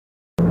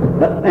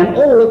And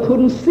Ola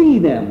couldn't see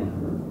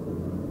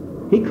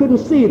them. He couldn't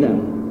see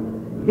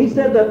them. He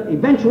said that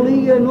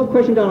eventually, no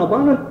question down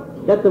about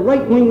it, that the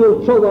right wing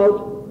will throw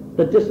out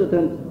the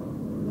dissident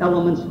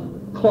elements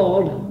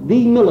called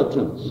the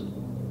militants.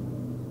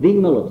 The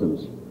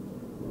militants.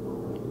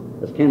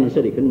 As Kansas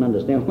City couldn't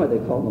understand why they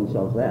called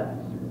themselves that.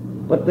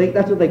 But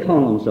that's what they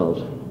call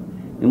themselves.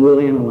 And we'll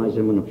analyze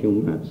them in a few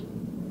minutes.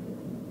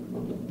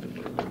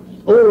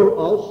 Ola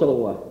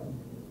also,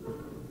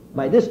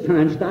 by this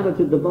time, started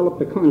to develop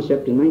the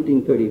concept in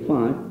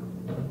 1935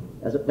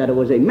 that it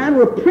was a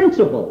matter of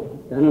principle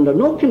that under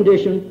no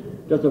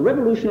condition does the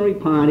Revolutionary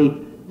Party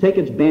take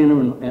its banner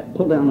and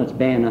pull down its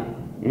banner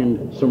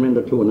and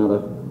surrender to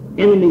another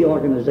enemy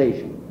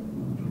organization.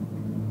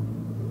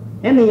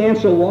 And the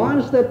answer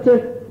was that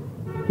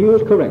he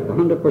was correct,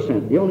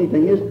 100%. The only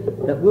thing is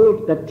that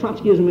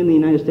Trotskyism in the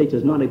United States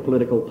is not a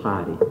political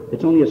party.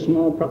 It's only a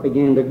small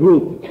propaganda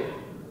group.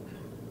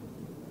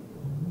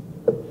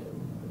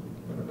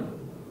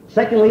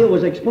 Secondly, it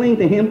was explained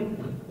to him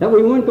that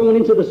we weren't going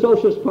into the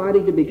Socialist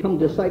Party to become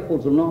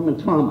disciples of Norman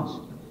Thomas,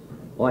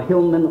 or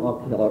Hillman,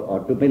 or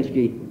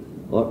Dubinsky,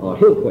 or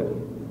Hillquit.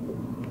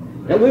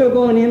 That we were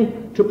going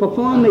in to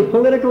perform a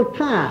political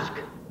task.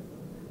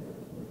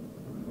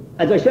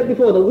 As I said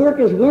before, the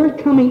workers weren't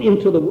coming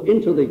into the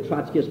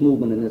Trotskyist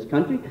movement in this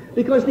country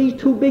because these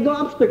two big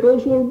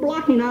obstacles were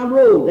blocking our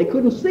road. They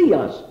couldn't see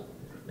us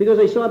because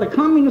they saw the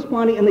Communist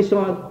Party and they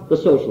saw the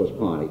Socialist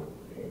Party.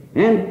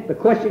 And the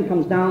question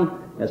comes down,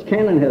 as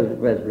Cannon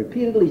has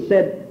repeatedly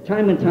said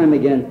time and time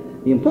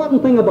again, the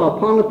important thing about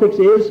politics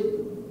is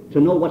to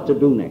know what to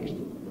do next.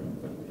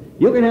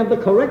 You can have the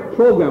correct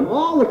program,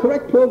 all the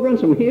correct programs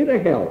from here to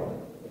hell.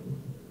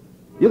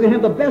 You can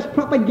have the best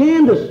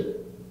propagandists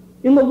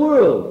in the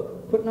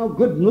world, putting out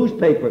good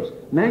newspapers,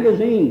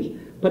 magazines,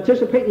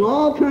 participate in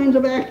all kinds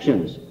of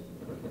actions.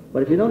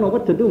 But if you don't know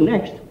what to do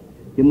next,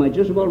 you might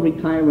just as well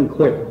retire and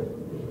quit.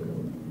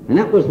 And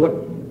that was what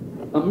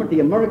the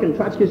American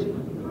Trotskyist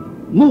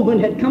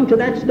movement had come to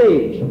that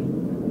stage.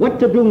 What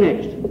to do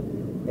next?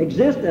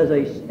 Exist as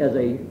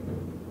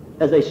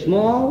a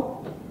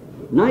small,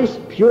 nice,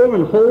 pure,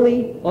 and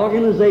holy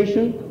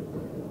organization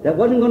that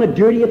wasn't going to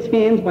dirty its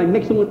hands by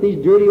mixing with these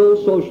dirty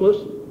old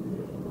socialists.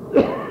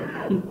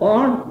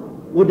 Or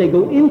would they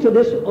go into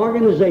this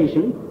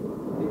organization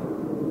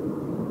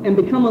and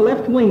become a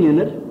left wing in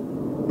it,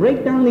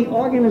 break down the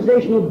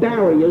organizational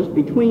barriers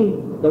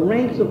between the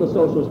ranks of the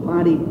Socialist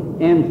Party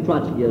and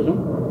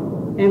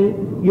Trotskyism,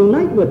 and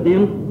unite with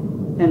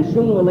them, and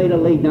sooner or later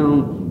lay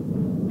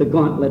down the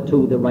gauntlet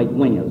to the right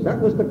wingers? That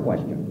was the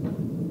question.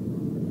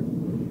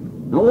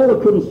 Now,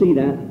 Ola couldn't see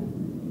that,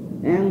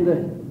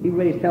 and he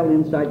raised hell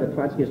inside the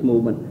Trotskyist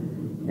movement,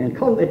 and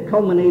it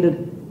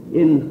culminated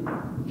in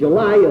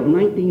July of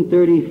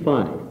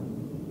 1935.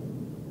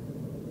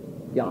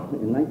 Yeah,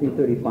 in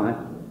 1935,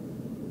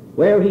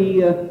 where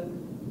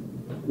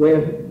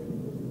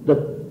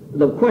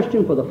the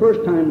question for the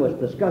first time was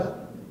discussed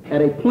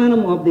at a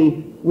plenum of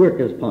the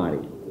Workers' Party.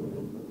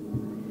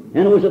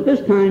 And it was at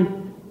this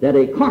time that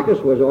a caucus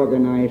was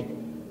organized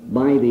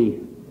by the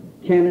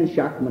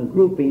Cannon-Schachmann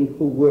grouping,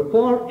 who were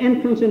for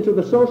entrance into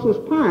the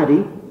Socialist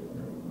Party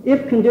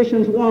if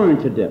conditions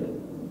warranted it.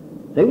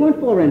 They weren't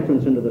for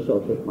entrance into the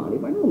Socialist Party,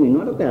 by no means,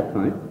 not at that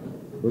time.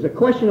 It was a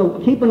question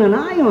of keeping an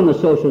eye on the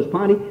Socialist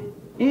Party,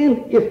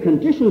 and if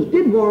conditions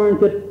did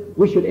warrant it,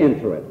 we should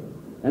enter it.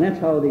 And that's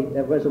how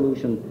that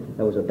resolution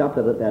that was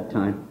adopted at that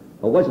time,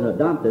 or wasn't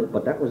adopted,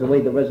 but that was the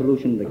way the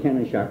resolution of the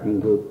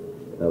Cannon-Schachmann group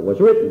was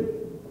written.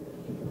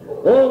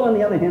 All, on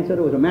the other hand, said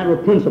it was a matter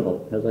of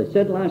principle. As I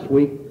said last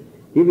week,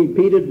 he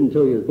repeated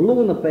until he was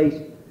blue in the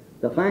face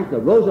the fact that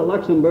Rosa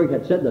Luxemburg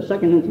had said the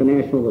Second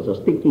International was a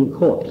stinking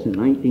corpse in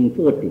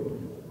 1940.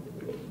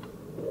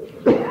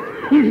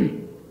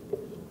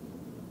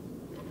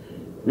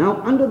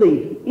 Now, under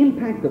the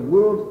impact of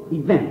world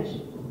events,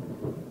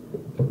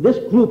 this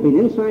grouping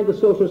inside the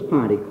Socialist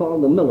Party,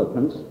 called the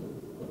militants,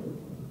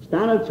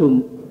 started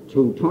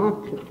to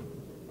talk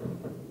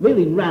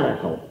really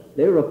radical.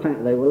 They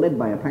were led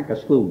by a pack of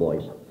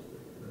schoolboys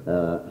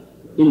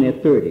in their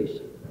 30s.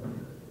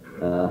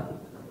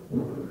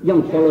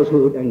 Young fellows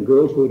and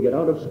girls who would get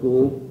out of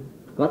school,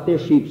 got their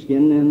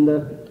sheepskin,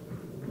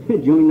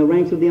 and joined the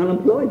ranks of the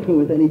unemployed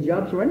with any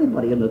jobs for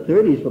anybody in the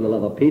 30s, for the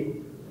love of Pete.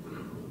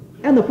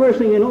 And the first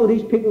thing you know,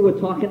 these people were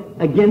talking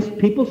against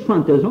people's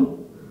frontism.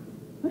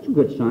 That's a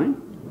good sign.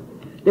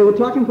 They were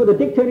talking for the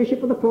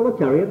dictatorship of the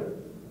proletariat.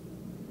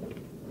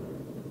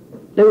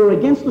 They were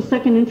against the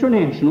Second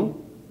International,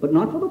 but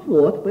not for the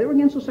Fourth, but they were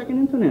against the Second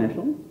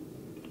International.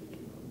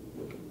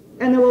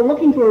 And they were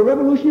looking for a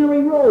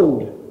revolutionary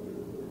road.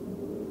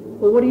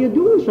 Well, what do you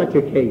do in such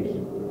a case?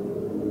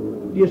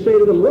 Do you say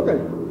to them, look,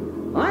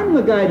 I'm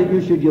the guy that you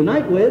should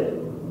unite with.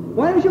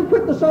 Why don't you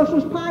quit the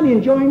Socialist Party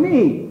and join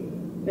me?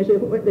 They say,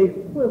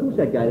 well, who's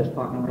that guy that's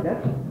talking like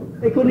that?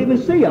 They couldn't even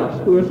see us.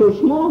 We were so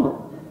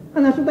small.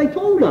 And that's what they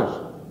told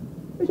us.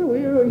 They said, well,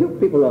 you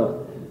people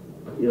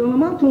you don't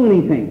amount to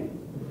anything.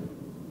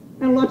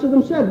 And lots of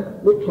them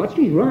said, well,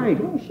 Trotsky's right.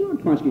 Oh, sure,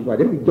 Trotsky's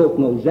right. Every dope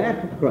knows that,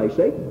 for Christ's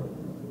sake.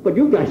 But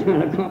you guys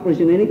aren't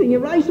accomplishing anything.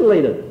 You're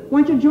isolated.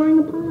 Why don't you join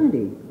the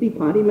party? The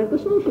party meant the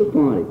Socialist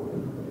Party.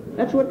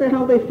 That's what the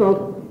hell they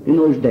felt in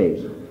those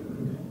days.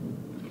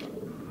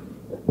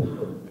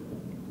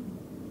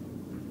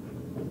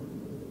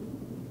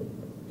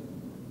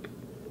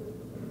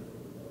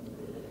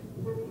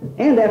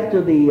 And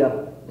after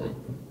the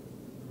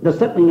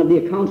settling of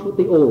the accounts with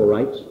the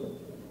Ohlerites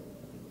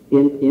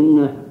in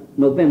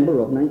November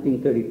of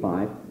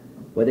 1935,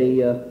 where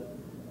they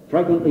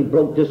frequently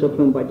broke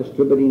discipline by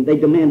distributing, they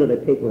demanded a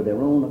paper of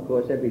their own. Of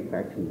course, every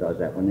faction does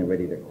that when they're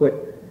ready to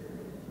quit.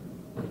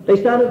 They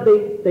started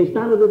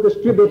to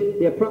distribute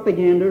their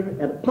propaganda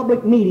at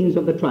public meetings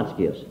of the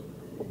Trotskyists.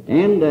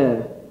 And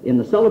in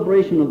the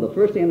celebration of the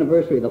first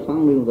anniversary of the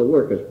founding of the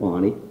Workers'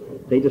 Party,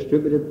 they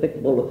distributed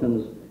thick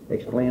bulletins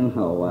explaining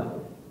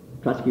how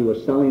Trotsky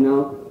was selling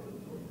out.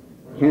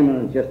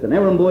 Cannon is just an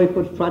errand boy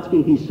for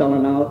Trotsky, he's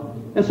selling out,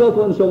 and so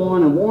forth and so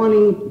on, and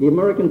warning the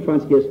American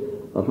Trotskyists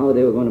of how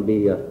they were going to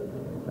be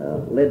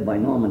led by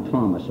Norman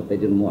Thomas if they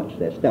didn't watch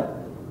their step.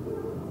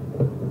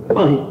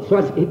 Well,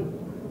 Trotsky,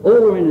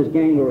 Oler and his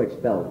gang were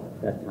expelled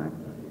at that time.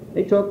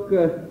 They took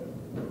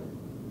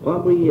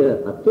probably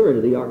a third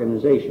of the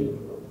organization.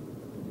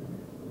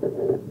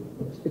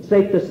 It's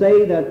safe to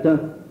say that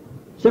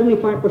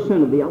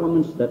 75% of the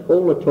elements that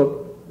Oler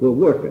took were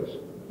workers,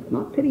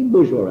 not petty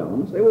bourgeois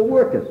elements, they were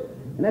workers.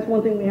 And that's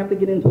one thing we have to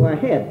get into our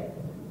head,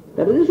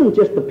 that it isn't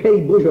just the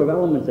petty bourgeois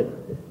elements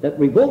that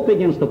revolt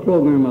against the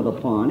program of the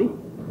party,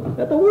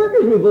 that the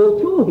workers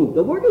revolt too.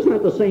 The workers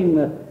aren't the same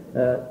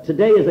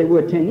today as they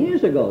were 10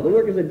 years ago. The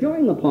workers are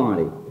joining the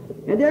party,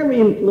 and they're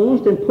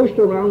influenced and pushed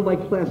around by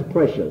class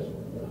pressures.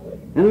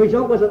 And the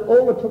result was that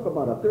Oler took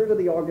about a third of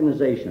the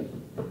organization,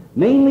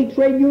 mainly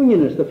trade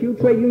unionists, the few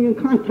trade union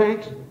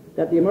contacts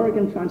that the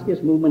American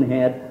Trotskyist movement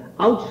had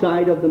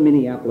outside of the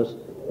Minneapolis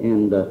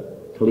and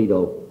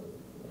Toledo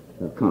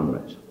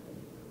comrades.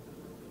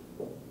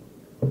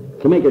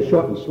 To make it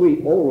short and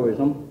sweet,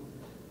 Olerism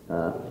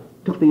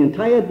took the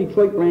entire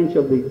Detroit branch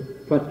of the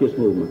Trotskyist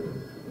movement,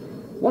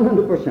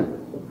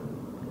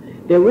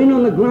 100%. They were in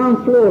on the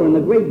ground floor in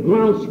the great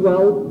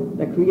groundswell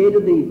that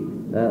created the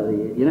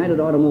United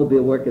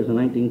Automobile Workers in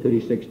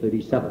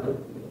 1936-37.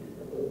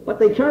 But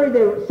they carried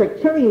their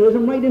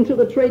sectarianism right into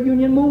the trade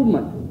union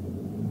movement.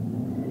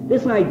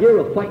 This idea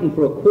of fighting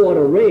for a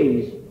quarter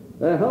raise,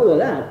 the hell with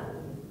that.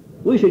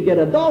 We should get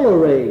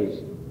 $1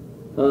 raise.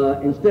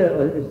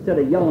 Instead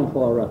of yelling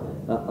for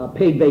a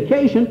paid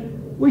vacation,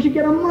 we should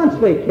get a month's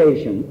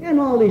vacation. And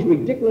all these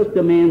ridiculous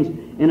demands,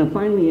 and it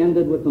finally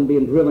ended with them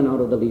being driven out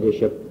of the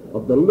leadership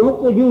of the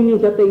local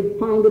unions that they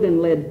founded and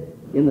led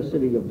in the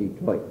city of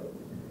Detroit.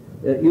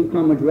 You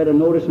comrades read a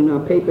notice in our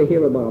paper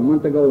here about a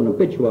month ago, an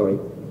obituary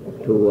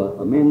to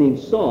a man named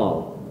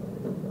Saul.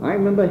 I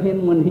remember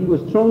him when he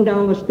was thrown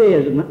down the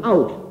stairs and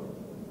out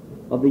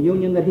of the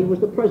union that he was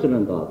the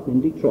president of in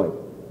Detroit.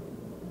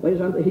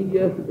 His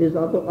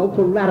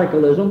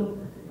ultra-radicalism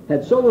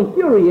had so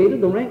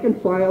infuriated the rank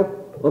and file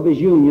of his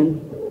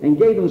union and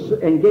gave the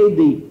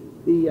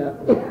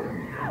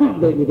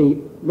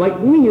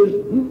right-wingers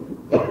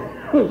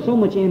so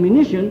much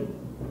ammunition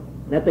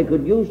that they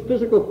could use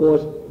physical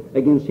force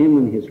against him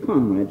and his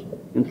comrades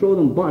and throw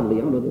them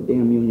bodily out of the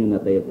damn union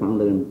that they had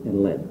founded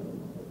and led.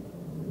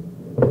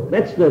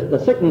 That's the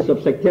sickness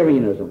of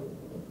sectarianism.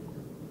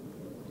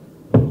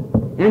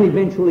 And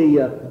eventually,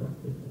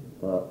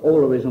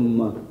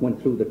 Olerism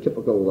went through the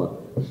typical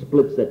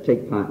splits that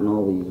take part in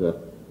all these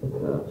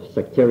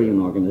sectarian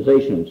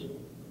organizations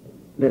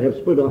that have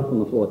split off from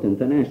the Fourth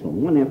International,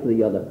 one after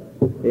the other.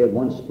 They had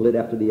one split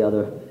after the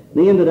other.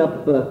 They ended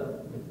up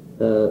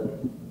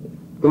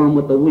gone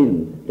with the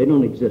wind. They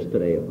don't exist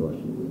today, of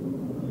course.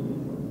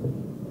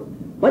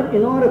 But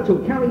in order to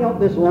carry out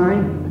this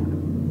line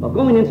of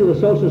going into the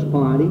Socialist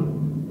Party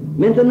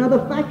meant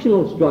another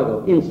factional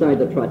struggle inside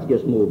the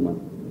Trotskyist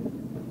movement.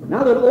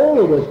 Now that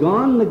Oler was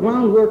gone, the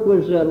groundwork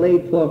was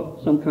laid for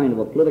some kind of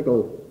a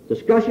political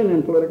discussion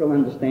and political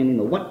understanding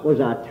of what was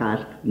our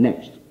task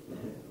next.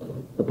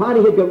 The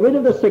party had got rid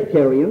of the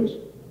sectarians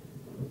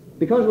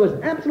because it was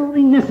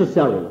absolutely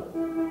necessary.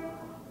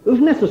 It was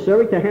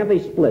necessary to have a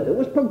split. It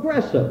was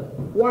progressive.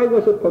 Why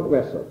was it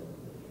progressive?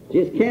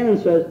 As Cannon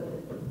says,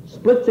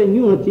 splits and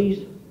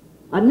unities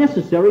are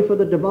necessary for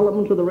the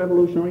development of the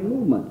revolutionary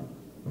movement.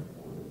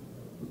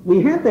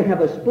 We had to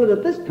have a split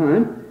at this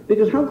time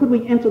because how could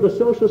we enter the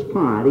Socialist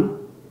Party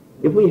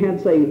if we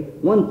had, say,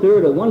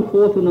 1/3 or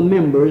 1/4 of the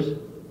members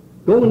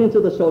going into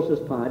the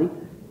Socialist Party,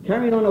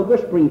 carrying on a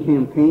whispering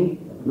campaign?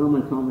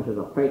 Norman Thomas is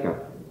a faker.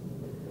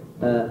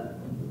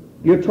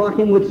 You're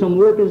talking with some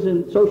workers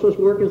and socialist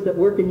workers that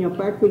work in your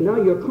factory.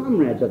 Now your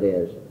comrades are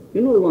theirs.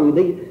 You're no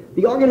longer.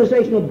 The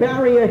organizational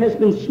barrier has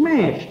been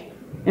smashed.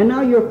 And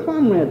now you're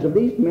comrades of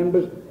these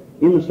members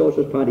in the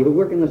Socialist Party who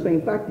work in the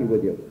same factory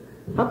with you.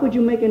 How could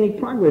you make any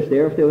progress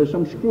there if there was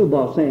some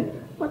screwball saying,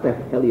 what the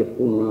hell are you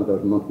fooling around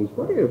those monkeys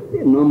for? They're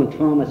Norman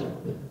Thomas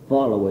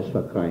followers,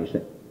 for Christ's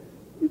sake.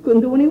 You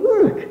couldn't do any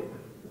work.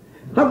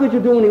 How could you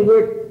do any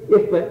work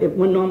if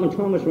when Norman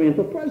Thomas ran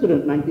for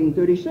president in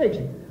 1936,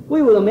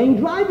 we were the main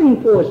driving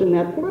force in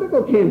that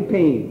political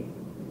campaign.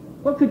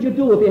 What could you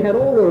do if you had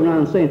Oler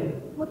around saying,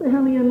 what the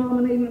hell are you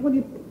nominating? What are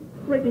you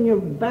breaking your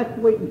back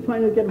weight and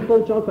trying to get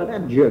votes out for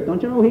that jerk?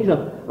 Don't you know he's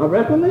a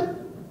reformist?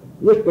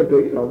 Whispered to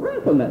you, he's a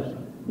reformist.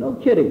 No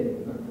kidding.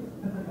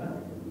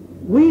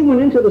 We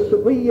went into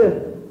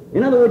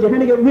in other words, you had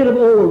to get rid of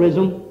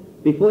Olerism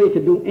before you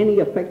could do any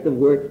effective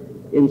work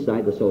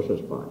inside the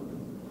Socialist Party.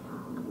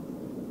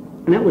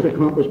 And that was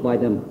accomplished by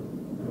them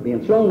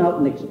being thrown out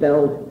and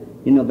expelled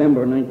in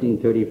November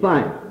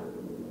 1935.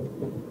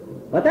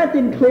 But that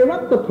didn't clear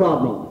up the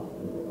problem.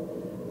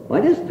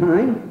 By this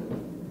time,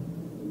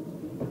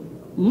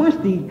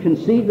 Musty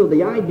conceived of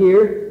the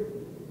idea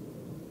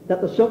that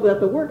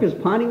the Workers'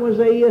 Party was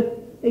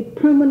a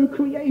permanent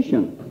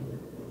creation.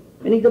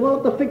 And he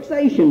developed a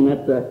fixation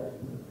that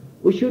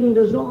we shouldn't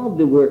dissolve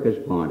the Workers'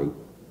 Party.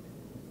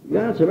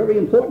 Yeah, it's very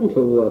important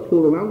to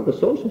fool around with the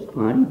Socialist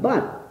Party,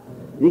 but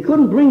he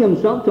couldn't bring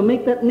himself to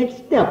make that next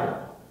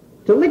step,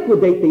 to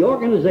liquidate the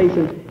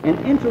organization and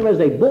enter as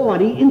a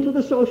body into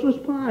the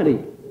Socialist Party.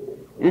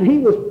 And he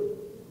was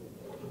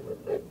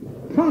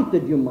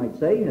prompted, you might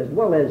say, as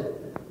well as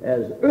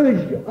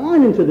urged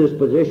on into this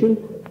position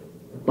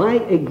by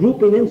a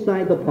grouping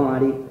inside the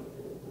party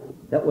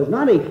that was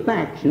not a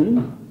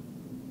faction,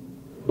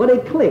 but a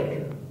clique.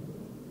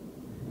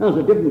 Now,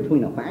 there's a difference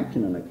between a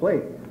faction and a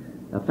clique.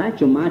 A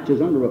faction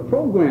marches under a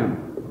program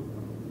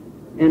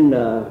and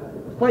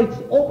fights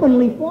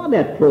openly for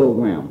that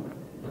program.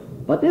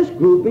 But this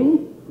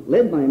grouping,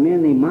 led by a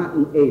man named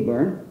Martin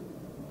Aburn,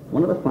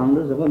 one of the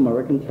founders of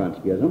American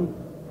Trotskyism,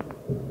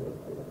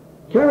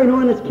 carried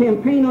on its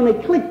campaign on a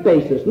clique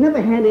basis,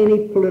 never had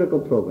any political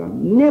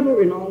program,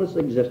 never in all its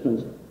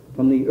existence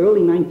from the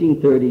early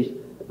 1930s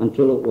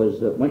until it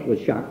was went with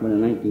Shockman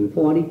in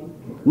 1940,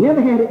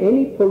 never had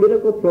any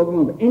political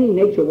program of any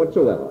nature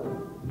whatsoever.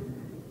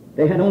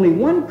 They had only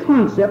one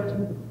concept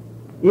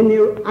in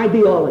their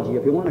ideology,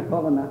 if you want to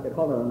call it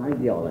an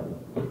ideology,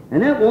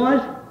 and that was,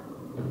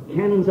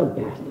 Cannon's a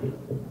bastard.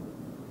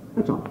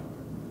 That's all.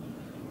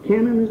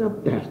 Cannon is a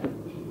bastard.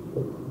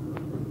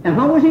 And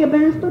how was he a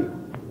bastard?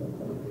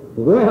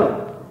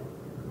 Well,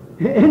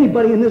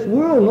 anybody in this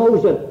world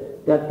knows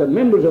that the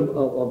members of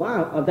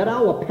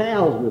our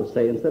pals, we'll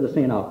say, instead of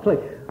saying our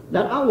clique,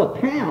 that our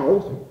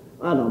pals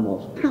are the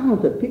most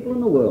talented people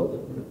in the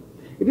world.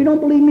 If you don't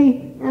believe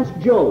me, ask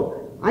Joe.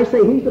 I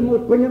say he's the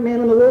most brilliant man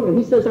in the world, and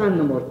he says I'm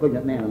the most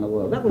brilliant man in the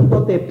world. That was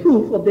about their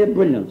proof of their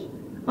brilliance.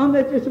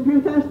 It's a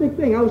fantastic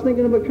thing. I was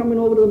thinking about coming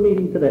over to the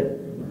meeting today.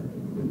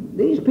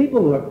 These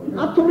people were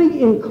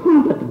utterly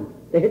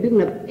incompetent. They didn't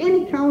have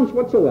any talents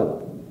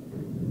whatsoever.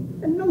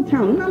 And no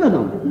talent,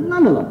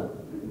 none of them.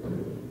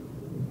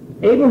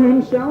 Abraham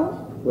himself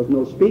was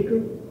no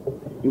speaker.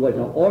 He was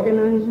no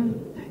organizer.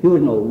 He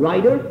was no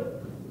writer.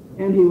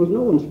 And he was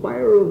no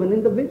inspirer of an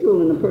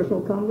individual in a personal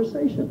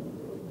conversation.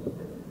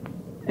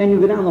 And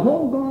you go down the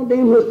whole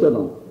goddamn list of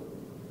them.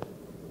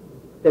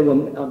 There were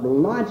a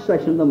large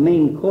section of the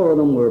main core of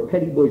them were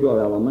petty bourgeois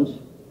elements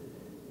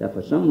that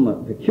for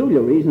some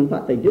peculiar reason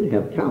thought they did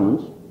have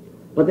talents,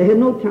 but they had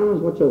no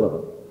talents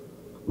whatsoever.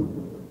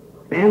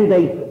 And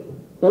they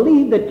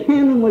believed that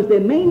Cannon was their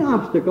main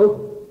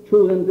obstacle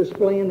to them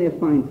displaying their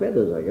fine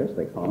feathers, I guess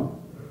they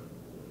call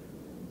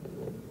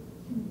it.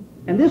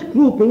 And this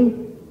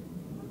grouping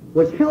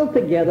was held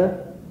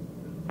together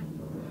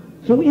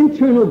through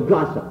internal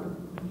gossip.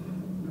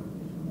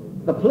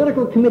 The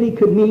political committee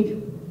could meet,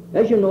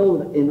 as you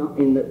know,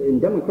 in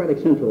democratic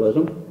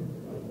centralism.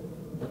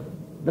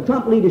 The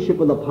top leadership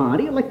of the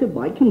party, elected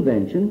by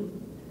convention,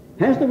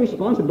 has the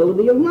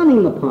responsibility of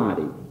running the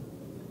party.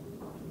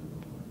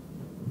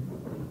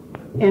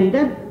 And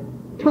that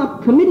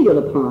top committee of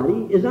the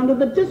party is under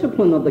the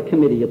discipline of the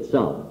committee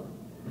itself.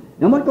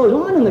 And what goes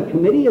on in the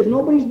committee is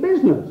nobody's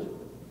business.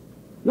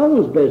 No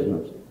one's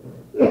business.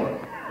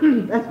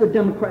 That's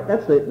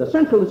the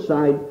centralist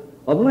side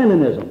of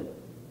Leninism.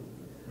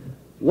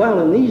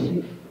 Well, in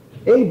these,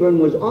 Aburn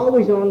was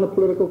always on the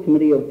political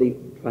committee of the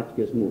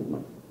Trotskyist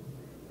movement.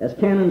 As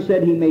Cannon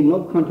said, he made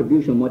no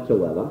contribution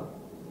whatsoever.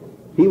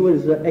 He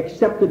was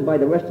accepted by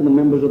the rest of the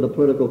members of the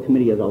political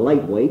committee as a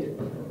lightweight,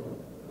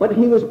 but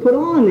he was put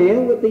on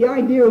there with the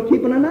idea of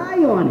keeping an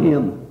eye on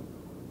him.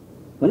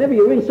 Whenever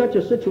you're in such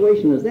a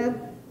situation as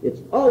that,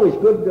 it's always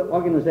good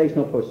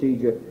organizational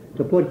procedure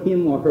to put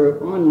him or her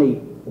on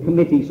the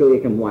committee so you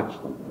can watch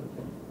them.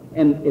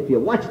 And if you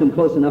watch them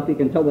close enough, you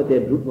can tell what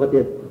they're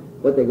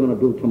going to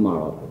do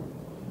tomorrow.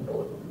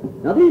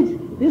 Now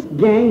this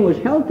gang was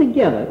held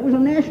together. It was a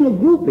national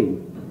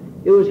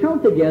grouping. It was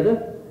held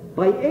together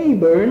by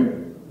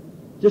Aburn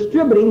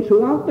distributing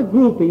throughout the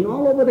grouping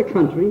all over the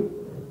country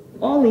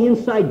all the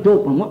inside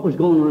dope on what was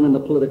going on in the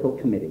political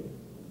committee.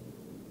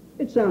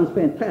 It sounds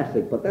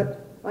fantastic, but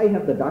I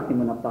have the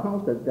document up the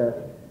house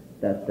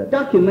that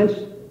documents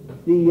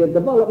the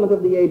development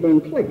of the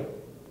Aburn clique.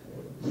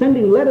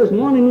 Sending letters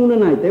morning, noon,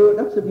 and night.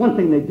 That's the one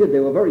thing they did. They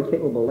were very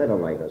capable letter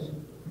writers.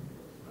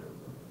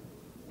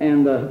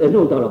 And there's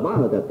no doubt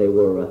about it that there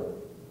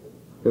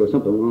was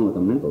something wrong with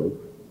them mentally.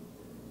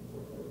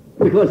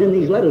 Because in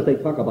these letters they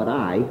talk about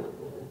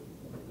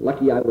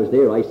lucky I was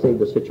there, I saved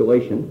the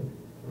situation.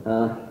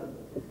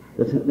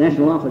 the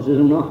national office is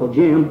in an awful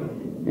jam,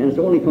 and it's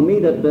only for me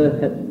that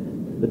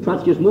the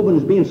Trotskyist movement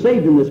is being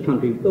saved in this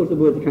country. Those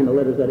were the kind of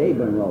letters that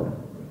Abraham wrote.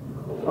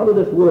 Out of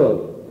this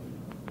world.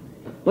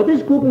 But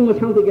this grouping was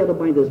held together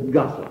by this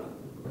gossip,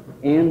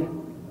 and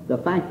the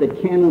fact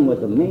that Cannon was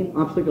the main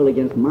obstacle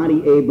against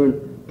Marty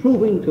Abraham,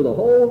 proving to the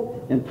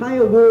whole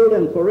entire world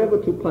and forever,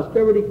 to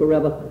posterity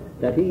forever,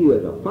 that he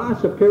was a far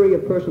superior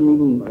person,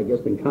 even, I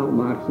guess, than Karl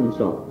Marx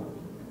himself.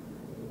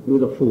 He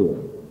was a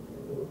fool.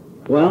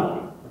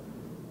 Well,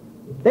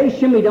 they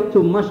shimmied up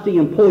to Musty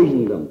and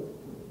poisoned them,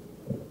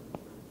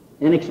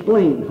 and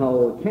explained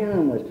how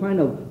Cannon was trying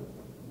to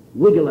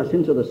wiggle us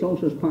into the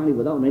Socialist Party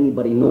without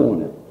anybody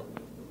knowing it.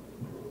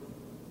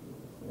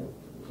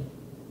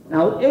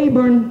 Now,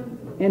 Abraham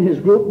and his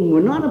group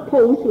were not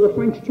opposed to the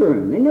French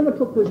term. They never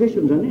took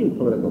positions on any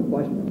political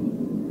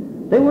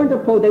question. They weren't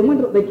opposed.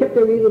 They kept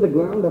their ear to the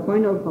ground to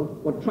find out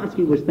what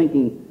Trotsky was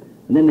thinking,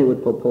 and then they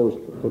would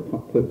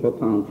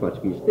propound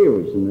Trotsky's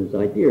theories and his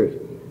ideas.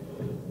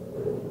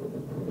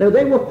 Now,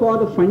 they were for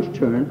the French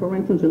turn for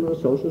entrance into the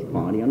Socialist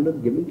Party under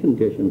given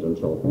conditions and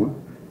so forth.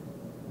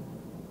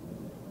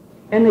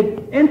 And they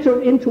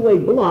entered into a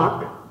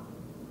bloc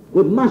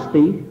with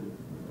Musty,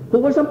 who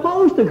was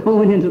opposed to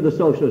going into the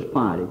Socialist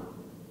Party.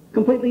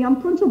 Completely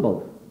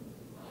unprincipled.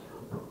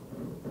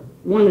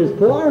 One is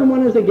for and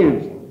one is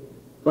against.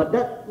 But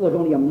that was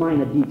only a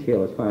minor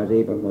detail as far as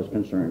Abraham was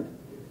concerned.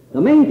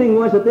 The main thing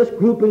was that this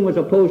grouping was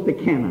opposed to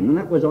Cannon, and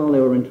that was all they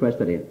were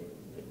interested in.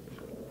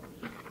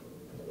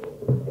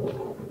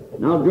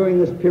 Now, during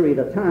this period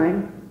of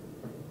time,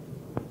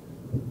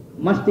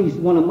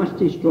 one of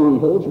Musty's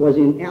strongholds was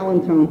in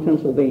Allentown,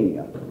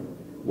 Pennsylvania,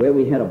 where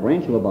we had a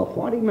branch of about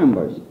 40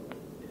 members.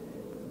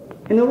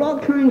 And there were all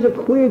kinds of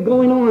queer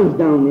going-ons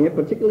down there,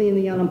 particularly in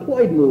the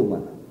unemployed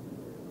movement,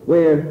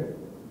 where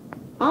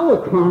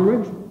our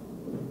comrades,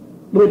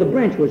 where the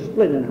branch was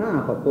split in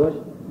half, of course,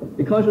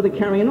 because of the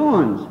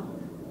carrying-ons.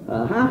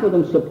 Half of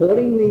them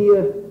supporting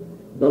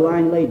the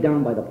line laid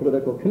down by the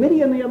political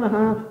committee, and the other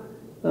half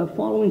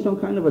following some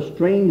kind of a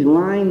strange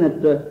line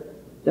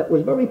that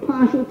was very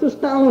partial to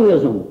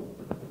Stalinism,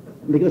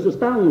 because the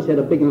Stalinists had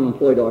a big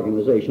unemployed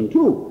organization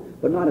too,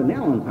 but not in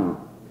Allentown.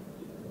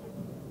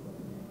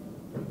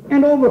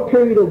 And over a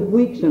period of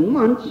weeks and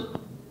months,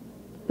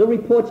 the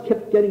reports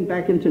kept getting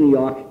back into New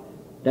York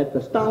that the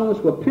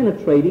Stalinists were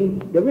penetrating,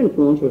 their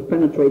influence was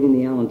penetrating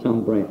the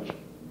Allentown branch.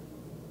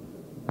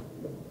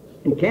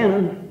 And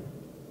Cannon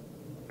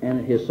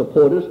and his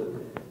supporters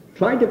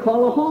tried to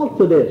call a halt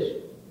to this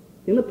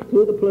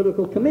through the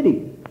political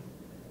committee.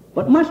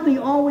 But Musty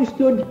always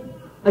stood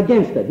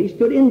against it. He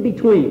stood in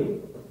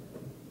between.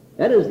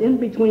 That is, in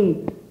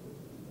between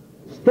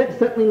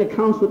settling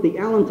accounts with the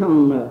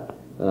Allentown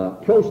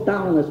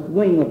pro-Stalinist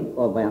wing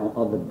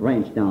of the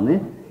branch down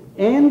there,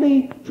 and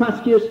the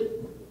Trotskyists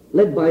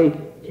led by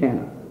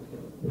Cannon,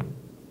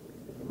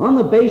 on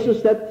the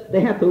basis that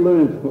they have to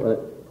learn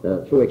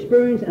through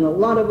experience, and a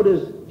lot of it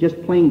is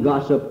just plain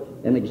gossip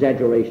and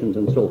exaggerations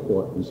and so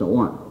forth and so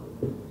on.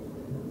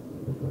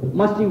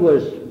 Musty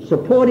was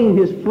supporting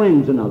his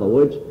friends, in other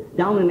words,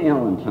 down in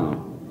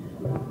Allentown.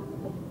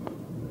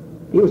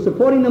 He was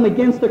supporting them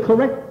against the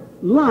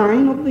correct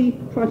line of the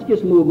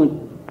Trotskyist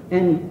movement,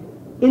 and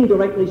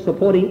indirectly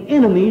supporting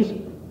enemies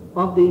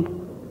of the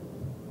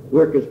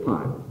Workers'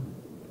 Party.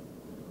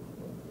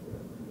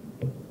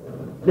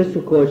 This,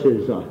 of course,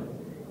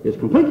 is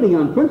completely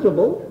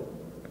unprincipled,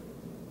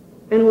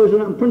 and it was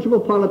an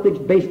unprincipled politics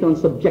based on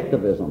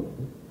subjectivism,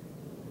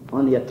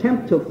 on the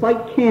attempt to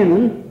fight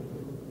Cannon,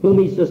 whom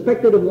he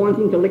suspected of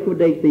wanting to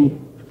liquidate the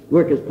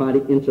Workers'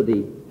 Party into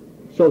the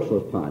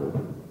Socialist Party.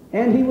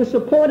 And he was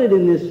supported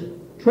in this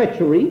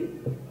treachery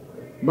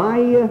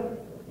by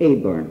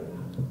Abraham.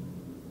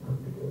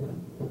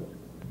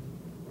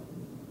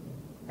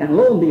 And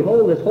lo and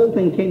behold, this whole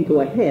thing came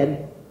to a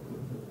head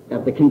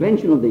at the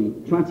convention of the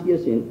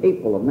Trotskyists in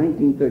April of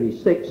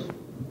 1936,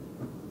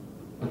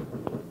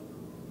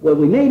 where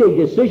we made a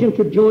decision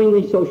to join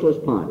the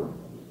Socialist Party.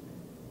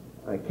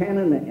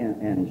 Cannon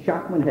and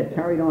Schachmann had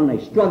carried on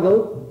a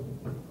struggle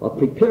of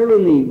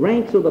preparing the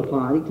ranks of the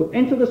party to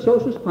enter the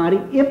Socialist Party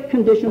if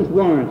conditions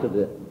warranted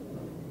it.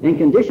 And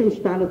conditions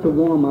started to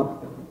warm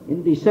up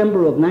in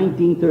December of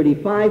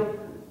 1935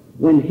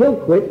 when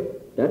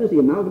Hillquit, that is the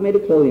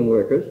Amalgamated Clothing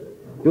Workers,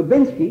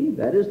 Dubinsky,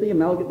 that is the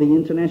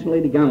International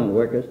Lady Garment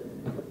Workers,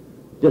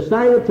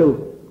 decided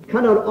to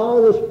cut out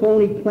all this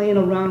phony playing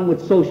around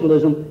with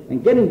socialism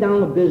and getting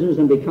down to business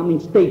and becoming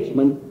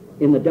statesmen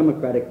in the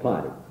Democratic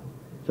Party.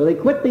 So they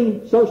quit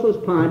the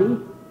Socialist Party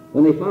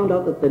when they found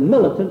out that the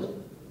militants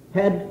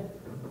had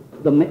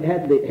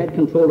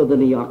control of the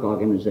New York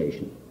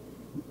organization.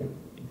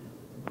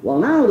 Well,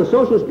 now the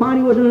Socialist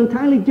Party was an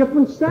entirely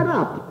different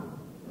setup.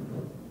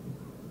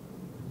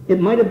 It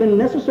might have been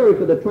necessary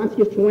for the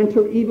Trotskyists to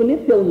enter even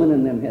if Hillman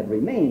and them had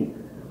remained.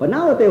 But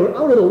now that they were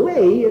out of the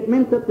way, it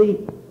meant that the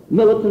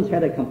militants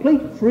had a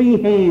complete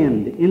free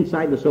hand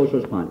inside the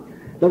Socialist Party.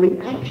 The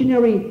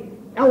reactionary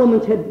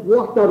elements had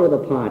walked out of the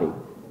party.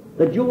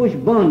 The Jewish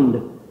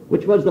Bund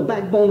which was the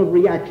backbone of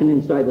reaction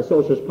inside the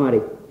Socialist Party,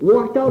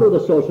 walked out of the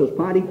Socialist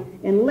Party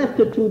and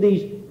left it to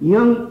these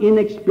young,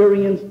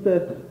 inexperienced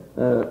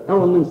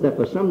elements that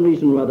for some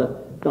reason or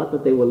other thought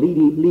that they were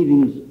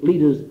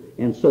leaders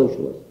and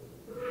socialists.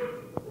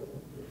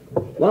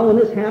 Well, when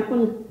this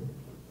happened,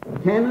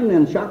 Cannon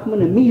and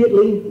Schachmann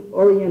immediately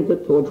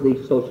oriented towards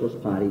the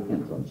Socialist Party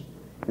entrance.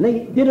 And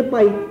they did it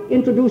by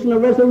introducing a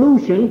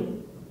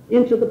resolution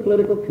into the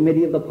political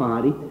committee of the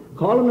party,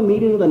 calling a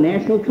meeting of the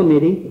National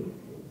Committee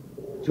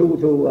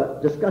to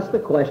discuss the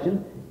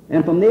question,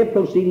 and from there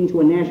proceeding to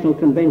a national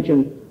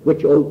convention which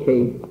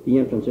okayed the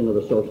entrance into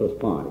the Socialist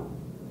Party.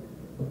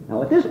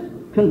 Now at this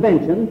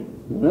convention,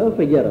 I'll never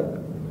forget it,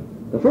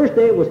 the first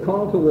day it was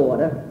called to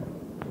order,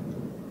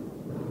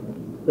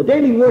 the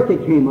Daily Worker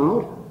came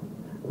out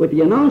with the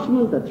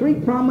announcement that three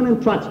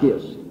prominent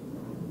Trotskyists,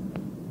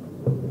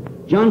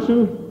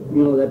 Johnson,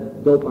 you know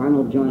that dope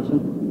Arnold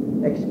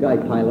Johnson, ex-Sky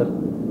pilot,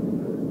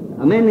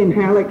 a man named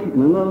Halleck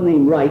and another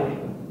named Reich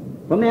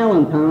from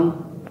Allentown,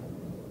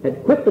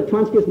 had quit the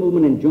Trotskyist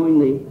movement and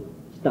joined the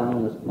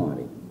Stalinist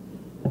Party.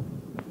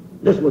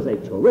 This was a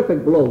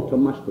terrific blow to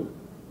Musty,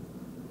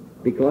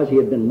 because he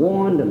had been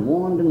warned and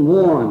warned and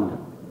warned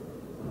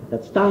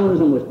that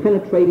Stalinism was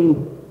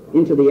penetrating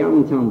into the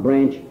Allentown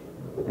branch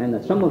and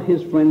that some of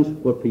his friends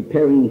were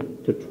preparing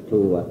to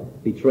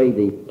betray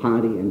the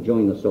party and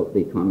join the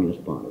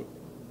Communist Party.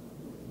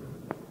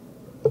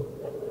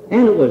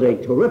 And it was a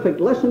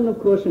terrific lesson, of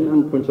course, in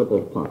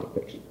unprincipled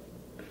politics.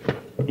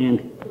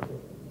 And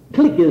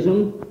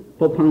cliquism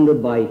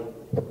propounded by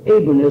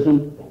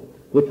Abranism,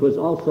 which was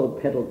also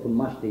peddled to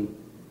Musty,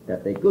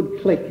 that a good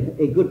clique,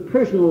 a good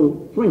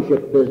personal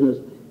friendship business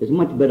is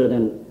much better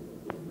than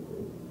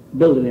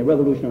building a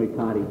revolutionary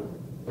party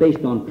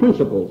based on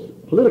principles,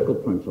 political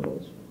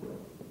principles.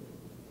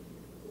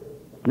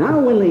 Now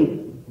when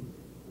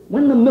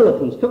the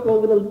militants took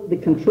over the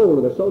control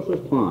of the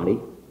Socialist Party,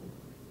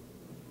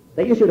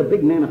 they issued a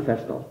big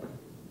manifesto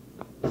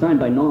signed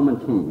by Norman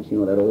Thomas, you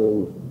know, that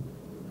old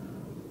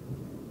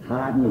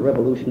hardened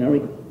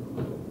revolutionary.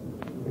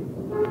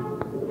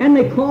 And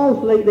they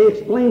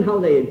explained how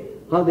these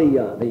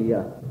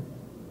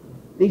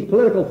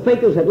political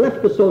fakers had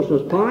left the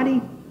Socialist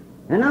Party,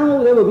 and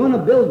now they were going to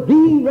build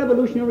the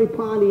revolutionary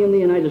party in the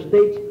United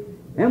States,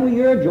 and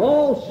we urge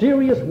all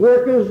serious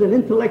workers and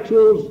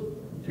intellectuals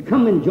to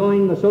come and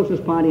join the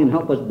Socialist Party and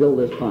help us build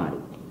this party.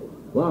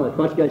 Well, the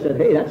Trotsky guy said,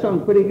 hey, that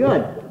sounds pretty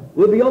good.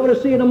 We'll be over to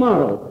see you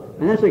tomorrow.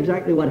 And that's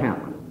exactly what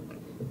happened.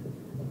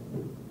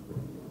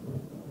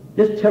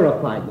 This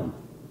terrified them.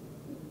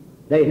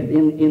 They,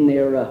 in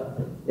their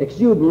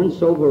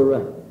exuberance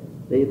over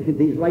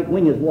these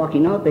right-wingers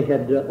walking out, they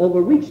had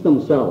overreached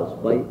themselves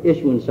by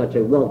issuing such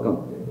a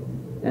welcome.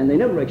 And they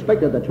never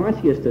expected the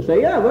Trotskyists to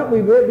say, yeah, well,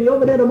 we'll be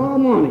over there tomorrow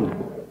morning.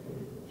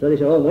 So they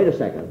said, oh, wait a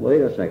second.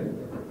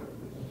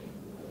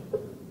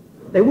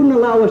 They wouldn't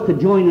allow us to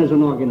join as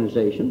an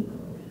organization.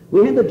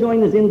 We had to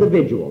join as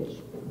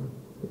individuals.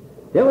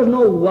 There was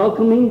no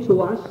welcoming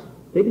to us.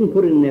 They didn't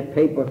put it in their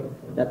paper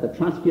that the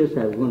Trotskyists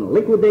were going to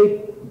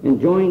liquidate and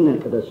join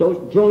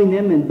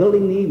them in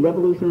building the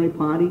Revolutionary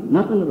Party.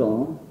 Nothing at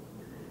all.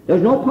 There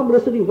was no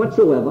publicity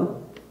whatsoever.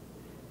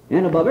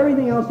 And above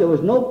everything else, there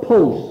was no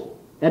posts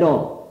at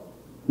all.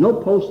 No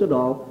posts at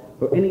all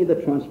for any of the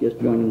Trotskyists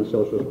joining the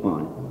Socialist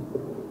Party.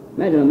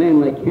 Imagine a man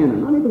like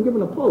Cannon, not even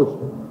given a post,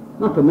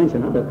 not to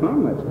mention other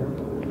comrades,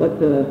 but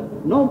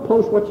no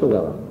post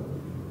whatsoever.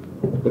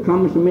 The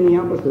communists in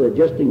Minneapolis that had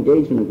just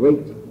engaged in a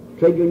great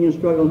trade union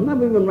struggle,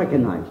 never even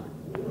recognized.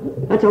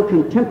 That's how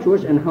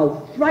contemptuous and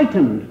how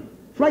frightened,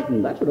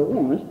 that's what it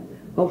was,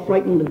 how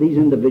frightened these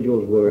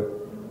individuals were,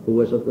 who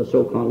was the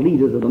so-called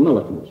leaders of the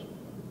militants.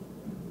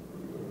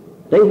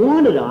 They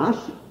wanted us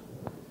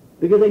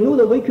because they knew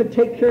that we could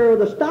take care of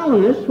the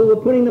Stalinists who were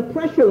putting the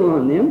pressure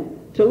on them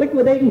to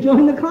liquidate and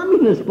join the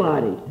Communist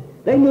Party.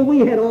 They knew we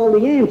had all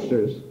the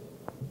answers.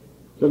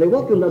 So they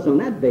welcomed us on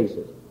that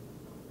basis.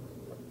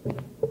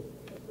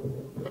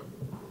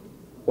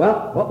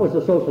 Well, what was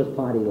the Socialist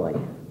Party like?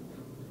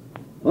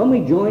 When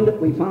we joined it,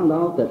 we found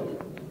out that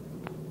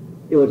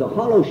it was a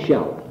hollow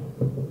shell.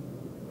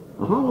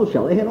 A hollow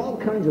shell. They had all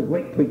kinds of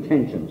great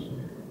pretensions.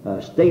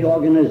 State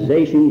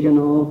organizations, you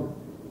know,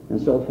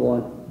 and so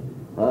forth.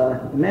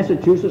 In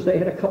Massachusetts, they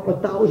had a couple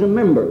of thousand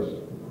members.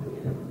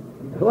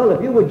 Well,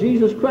 if you were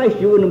Jesus Christ,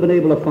 you wouldn't have been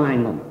able to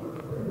find them.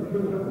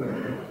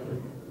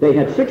 They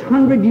had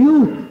 600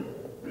 youth.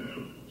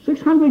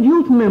 600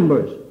 youth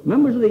members.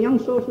 Members of the Young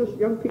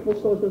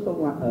People's Socialist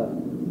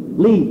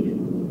League.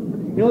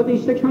 You know what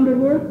these 600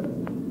 were?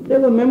 They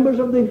were members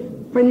of the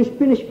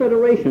Finnish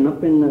Federation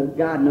up in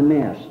Gardner,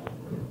 Mass.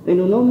 They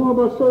knew no more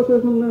about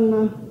socialism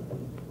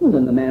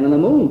than the man on the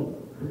moon.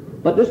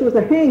 But this was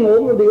the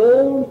hangover of the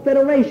old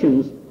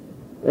federations,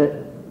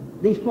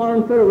 these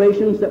foreign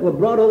federations that were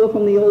brought over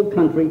from the old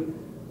country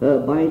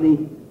by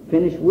the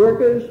Finnish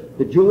workers,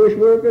 the Jewish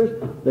workers,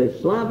 the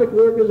Slavic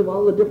workers of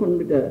all the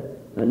different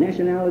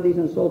nationalities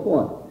and so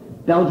forth.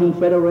 Belgian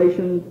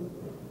Federation,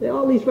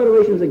 all these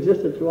federations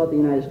existed throughout the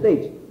United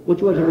States,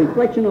 which was a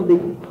reflection of the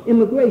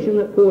immigration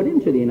that poured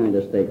into the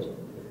United States.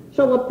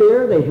 So up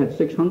there, they had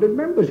 600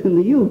 members in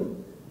the youth.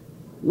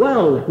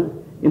 Well,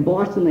 in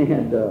Boston, they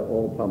had,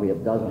 probably a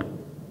dozen.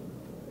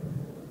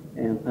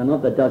 And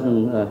another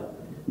dozen,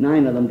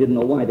 9 of them didn't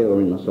know why they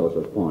were in the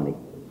Socialist Party.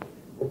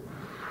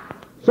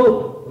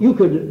 So you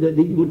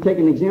would take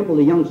an example,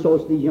 these young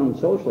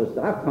socialists,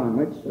 our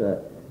comrades,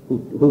 who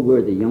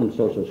were the young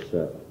socialist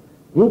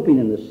grouping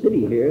in the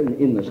city here,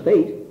 in the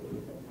state,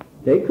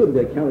 they could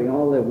carry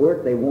all their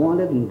work they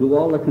wanted and do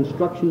all the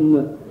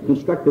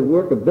constructive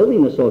work of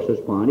building the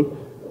Socialist Party.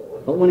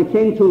 But when it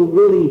came to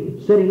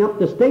really setting up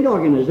the state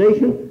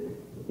organization,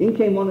 in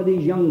came one of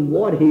these young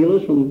ward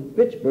heelers from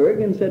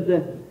Pittsburgh and said,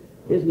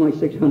 here's my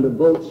 600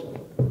 votes.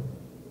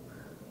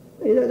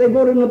 They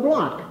voted in a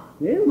block.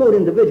 They didn't vote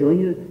individually.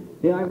 He said,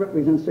 yeah, I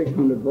represent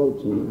 600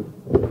 votes, and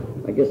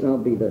I guess I'll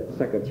be the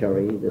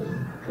secretary this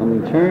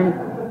coming term.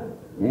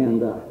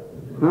 And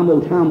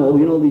Hamo Tamo,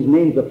 you know these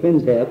names the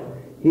Finns have,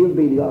 he'll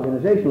be the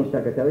organizational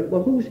secretary.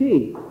 Well, who's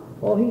he?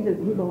 Oh, he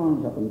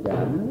belongs up in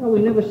Devon. Well,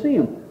 we never see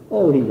him.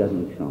 Oh, he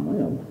doesn't come.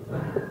 Well,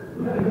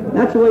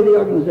 that's the way the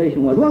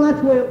organization was. Well,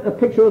 that's where a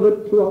picture of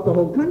it throughout the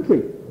whole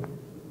country.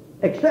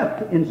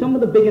 Except in some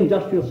of the big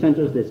industrial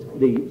centers,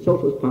 the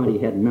Socialist Party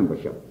had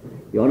membership.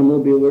 The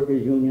Automobile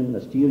Workers Union,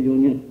 the Steel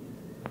Union,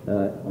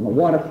 on the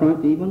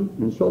waterfront even,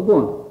 and so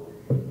on.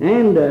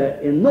 And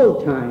in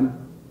no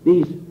time,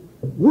 these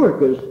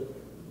workers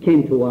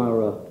came to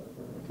our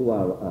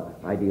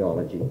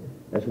ideology,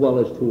 as well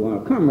as to our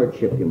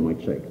comradeship, you might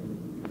say.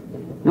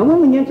 Now,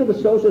 when we entered the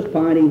Socialist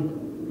Party,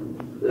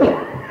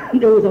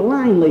 there was a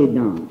line laid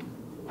down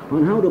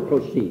on how to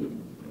proceed.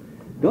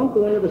 Don't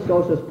go into the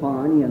Socialist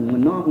Party, and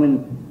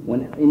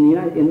when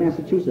in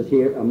Massachusetts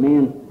here,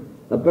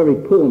 a very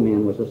poor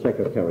man was the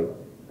secretary.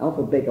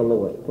 Alfred Baker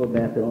Lewis, poor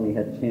bastard, only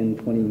had $10,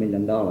 $20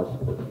 million.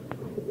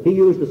 He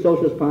used the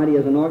Socialist Party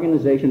as an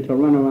organization to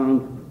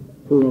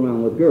fool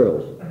around with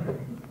girls.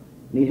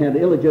 And he had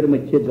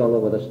illegitimate kids all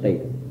over the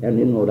state, and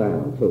in Rhode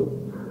Island, too.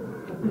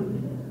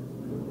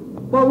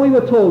 Well, we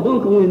were told,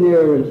 don't go in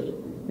there,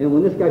 and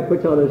when this guy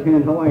puts out his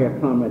hand, how are you,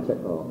 comrade?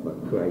 Said, oh, for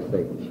Christ's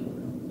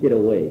sake, get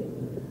away.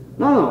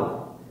 No.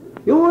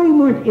 We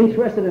weren't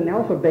interested in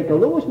Alfred Baker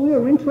Lewis. We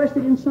were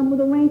interested in some of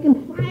the rank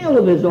and file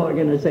of his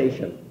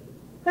organization.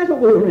 That's what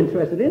we were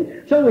interested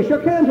in. So we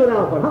shook hands with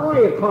Alfred. How are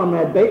you,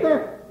 Comrade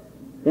Baker?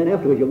 Then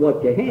afterwards you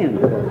wiped your hand.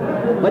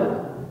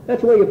 But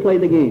that's where you play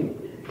the game.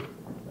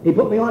 He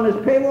put me on his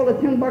payroll at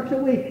 $10 a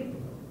week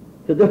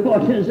to do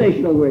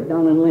organizational work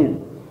down in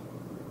Lynn.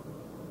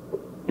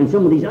 And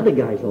some of these other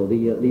guys,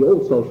 the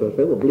old socialists,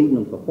 they were bleeding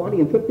them for $40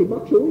 and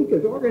 $50 a week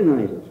as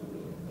organizers.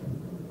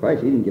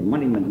 Christ, he didn't give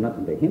money meant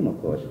nothing to him, of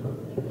course.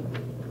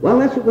 Well,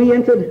 that's what we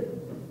entered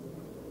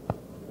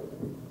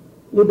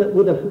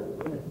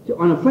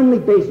on a friendly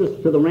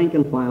basis to the rank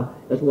and file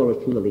as well as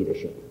to the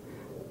leadership.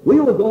 We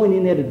were going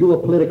in there to do a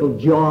political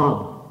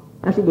job.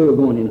 That's what we were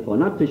going in for,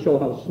 not to show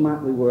how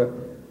smart we were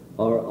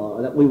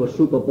or that we were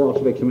super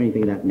Bolsheviks or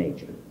anything of that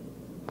nature.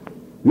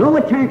 No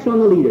attacks on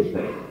the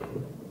leadership.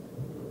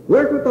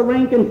 Work with the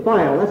rank and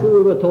file. That's what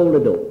we were told to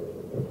do.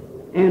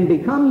 And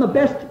become the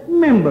best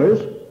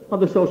members of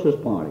the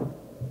Socialist Party.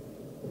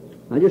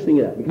 Now just think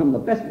of that. Become the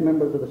best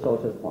members of the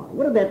Socialist Party.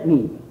 What did that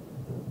mean?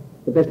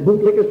 The best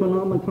bootlickers for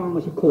Norman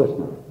Thomas? Of course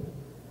not.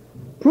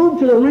 Prove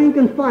to the rank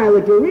and file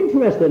that you're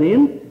interested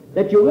in,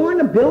 that you want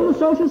to build the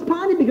Socialist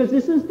Party because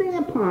this is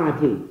their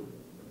party.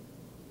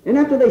 And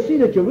after they see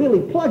that you're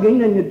really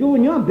plugging and you're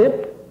doing your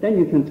bit, then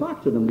you can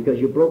talk to them because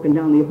you've broken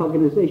down the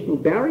organizational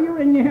barrier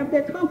and you have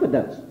their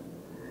confidence.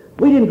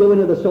 We didn't go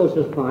into the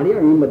Socialist Party. I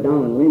remember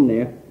down in Lynn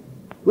there.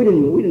 We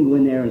didn't go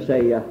in there and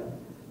say,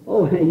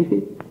 oh,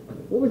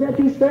 what was that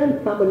you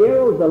said?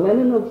 Caballero is the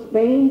Lenin of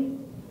Spain?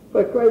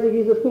 For Christ,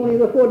 he's a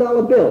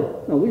 $4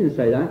 bill. No, we didn't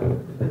say that.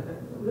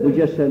 We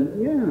just said,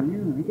 yeah,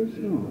 I guess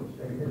so.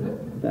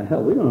 The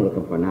hell, we don't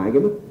looking for an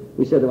argument.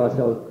 We said to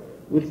ourselves,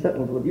 we'll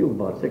settle with you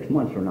about 6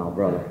 months from now,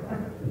 brother.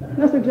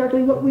 That's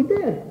exactly what we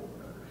did.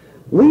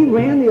 We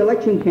ran the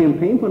election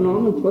campaign for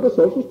the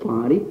Socialist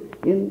Party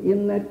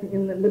in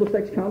the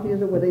Middlesex County,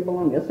 is it where they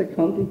belong, Essex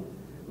County?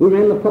 We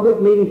ran the public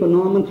meeting for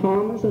Norman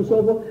Thomas and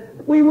so forth.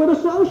 We were the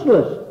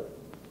socialists.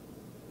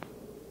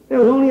 There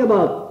was only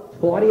about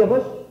 40 of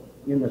us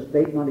in the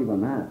state, not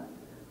even that.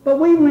 But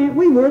we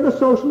were the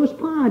Socialist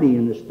Party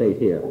in the state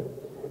here.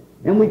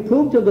 And we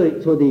proved to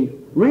the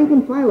rank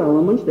and file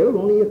elements, there were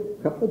only a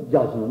couple of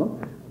dozen of them,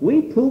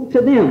 we proved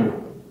to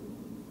them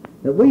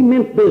that we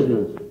meant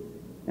business.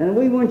 And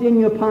we weren't in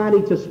your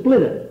party to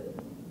split it.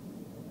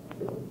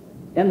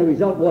 And the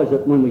result was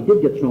that when we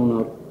did get thrown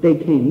out, they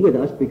came with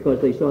us because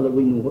they saw that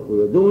we knew what we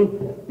were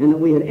doing and that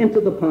we had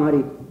entered the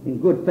party in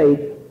good faith,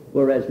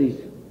 whereas these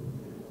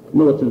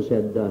militants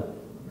had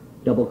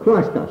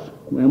double-crossed us.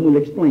 And we'll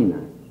explain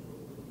that.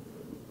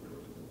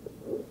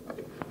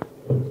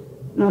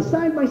 Now,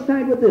 side by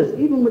side with this,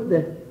 even with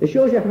it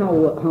shows you how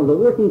the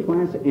working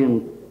class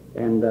and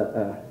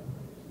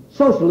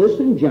socialists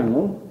in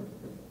general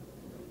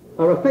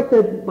are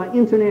affected by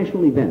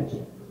international events.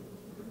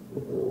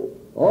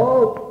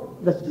 Oh,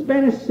 the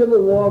Spanish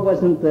Civil War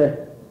wasn't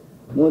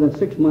more than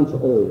 6 months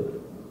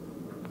old.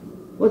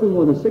 wasn't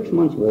more than 6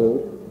 months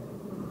old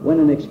when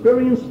an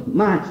experienced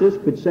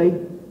Marxist could say,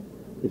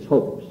 it's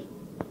hopeless.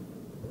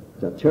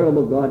 It's a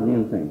terrible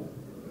goddamn thing.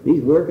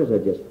 These workers are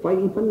just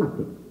fighting for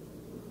nothing.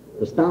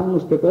 The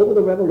Stalinists took over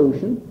the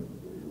revolution,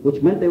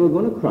 which meant they were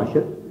going to crush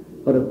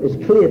it, but it's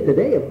clear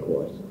today, of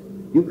course.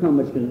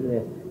 Newcomers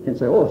can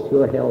say, oh,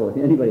 sure, hell,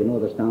 anybody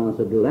knows the Stalinists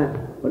would do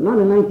that. But not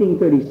in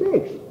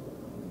 1936.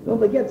 Don't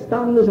forget,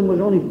 Stalinism was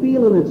only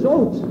feeling its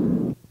oats.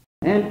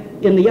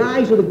 And in the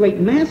eyes of the great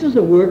masses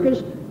of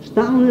workers,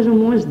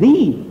 Stalinism was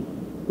the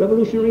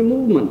revolutionary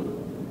movement.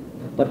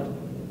 But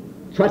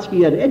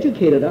Trotsky had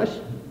educated us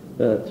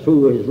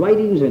through his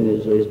writings and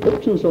his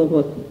books and so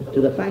forth to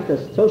the fact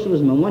that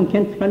socialism in one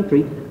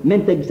country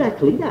meant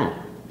exactly that.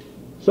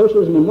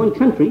 Socialism in one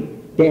country,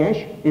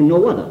 dash, and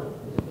no other.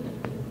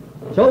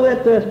 So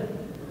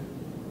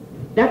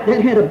that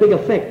had a big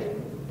effect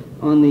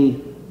on the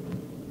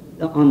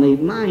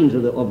minds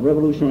of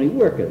revolutionary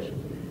workers.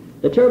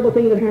 The terrible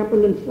thing that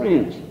happened in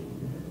France,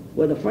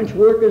 where the French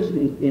workers,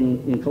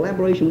 in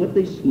collaboration with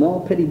the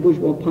small petty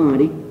bourgeois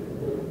party,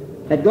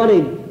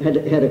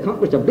 had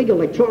accomplished a big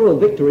electoral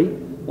victory,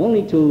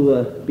 only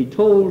to be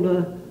told,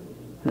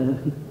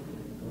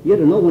 you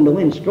don't know when the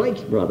wind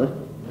strikes, brother.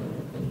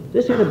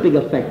 This had a big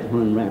effect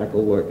on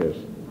radical workers.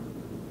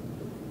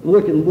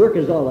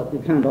 Workers all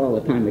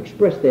the time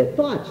express their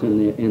thoughts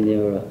and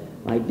their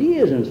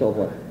ideas and so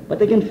forth, but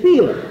they can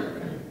feel it.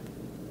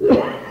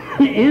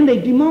 And a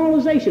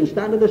demoralization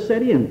started to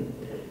set in.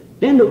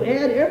 Then to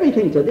add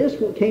everything to this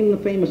came the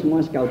famous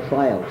Moscow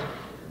trials,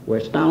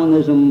 where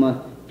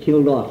Stalinism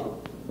killed off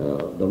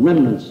the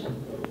remnants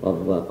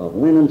of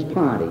Lenin's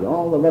party.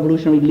 All the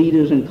revolutionary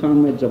leaders and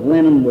comrades of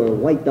Lenin were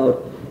wiped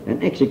out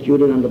and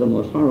executed under the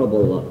most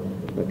horrible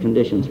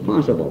conditions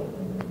possible.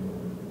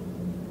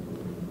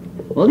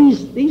 Well,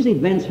 these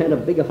events had a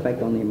big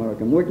effect on the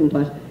American working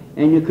class,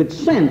 and you could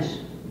sense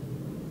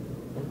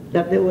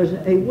that there was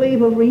a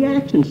wave of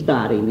reaction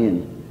starting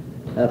in.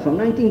 From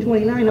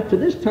 1929 up to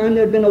this time,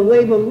 there had been a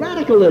wave of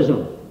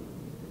radicalism.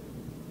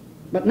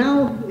 But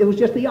now it was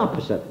just the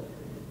opposite.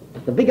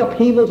 The big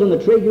upheavals in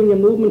the trade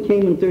union movement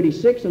came in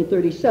 36 and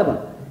 37,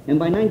 and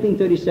by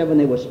 1937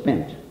 they were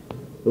spent.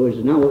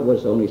 Now it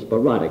was only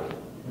sporadic.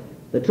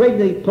 The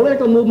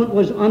political movement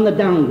was on the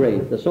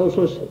downgrade, the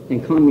socialist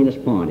and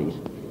communist parties.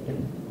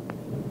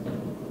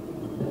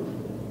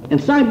 And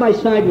side by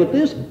side with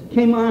this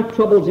came our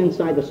troubles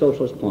inside the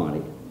Socialist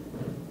Party.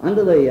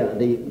 Under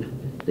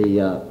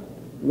the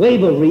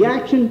wave of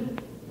reaction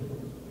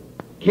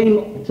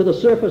came to the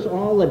surface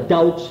all the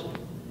doubts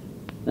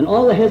and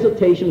all the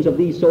hesitations of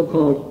these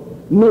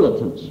so-called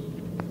militants.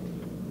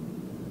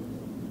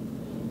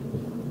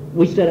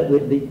 We said it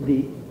with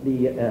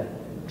the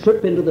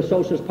trip into the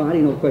Socialist Party,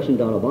 no question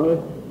doubt about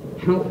it,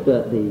 helped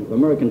the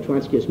American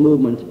Trotskyist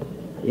movement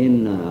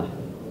in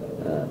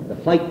the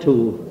fight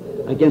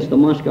against the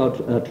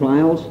Moscow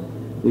trials.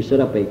 We set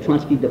up a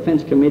Trotsky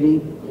Defense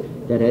Committee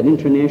that had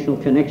international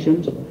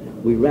connections.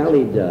 We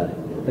rallied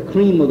the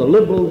cream of the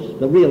liberals,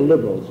 the real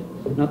liberals,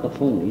 not the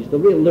phonies, the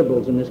real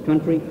liberals in this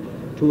country,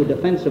 to a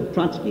defense of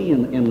Trotsky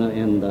and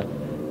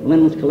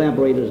Lenin's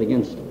collaborators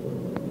against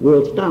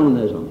world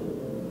Stalinism.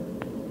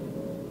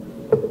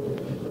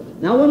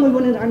 Now, when we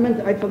went in,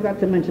 I forgot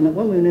to mention that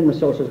when we went in the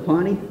Socialist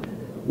Party,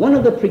 one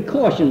of the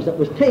precautions that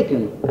was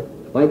taken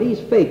by these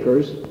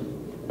fakers,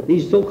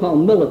 these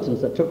so-called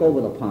militants that took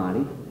over the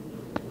party,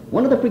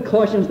 one of the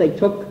precautions they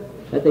took,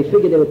 that they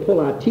figured they would pull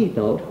our teeth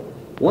out,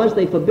 was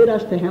they forbid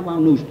us to have our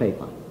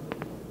newspaper.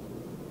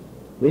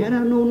 We had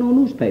no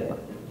newspaper.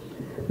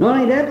 Not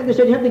only that, but they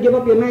said you have to give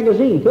up your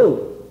magazine,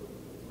 too.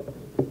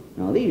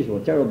 Now, these were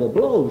terrible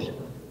blows.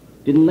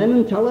 Didn't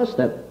Lenin tell us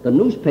that the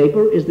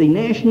newspaper is the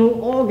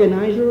national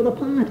organizer of the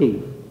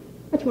party?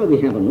 That's why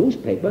we have a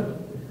newspaper.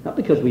 Not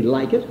because we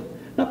like it,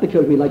 not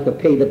because we like to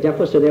pay the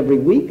deficit every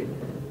week,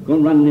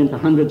 going running into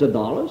hundreds of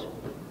dollars.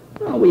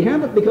 No, we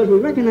have it because we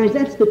recognize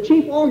that's the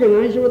chief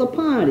organizer of the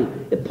party.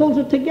 It pulls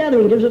it together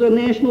and gives it a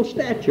national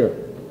stature.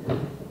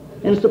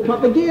 And it's the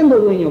propaganda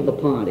wing of the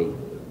party.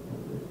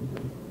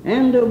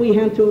 And we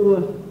had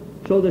to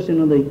throw this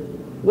into the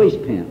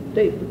waste pan,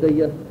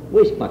 the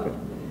waste bucket.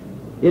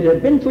 It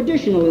had been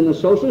traditional in the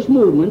socialist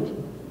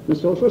movement, the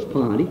Socialist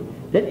Party,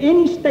 that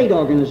any state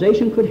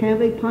organization could have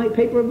a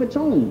paper of its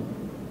own.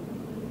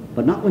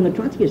 But not when the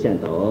Trotskyists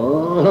said,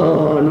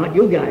 oh, not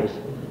you guys.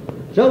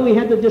 So we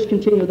had to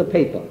discontinue the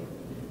paper.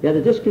 We had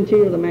to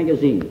discontinue the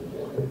magazine.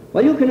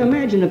 Well, you can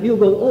imagine if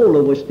Hugo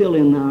Oler was still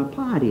in our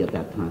party at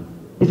that time.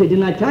 He said,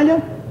 didn't I tell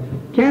you?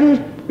 Cannon's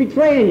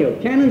betraying you.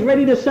 Cannon's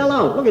ready to sell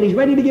out. Look at, he's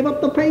ready to give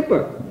up the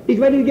paper. He's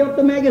ready to give up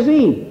the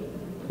magazine.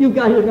 You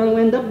guys are going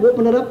to end up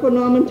whooping it up for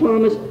Norman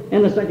Thomas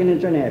and the Second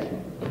International.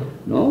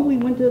 No, we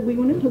went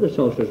into the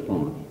Socialist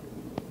Party.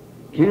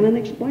 Cannon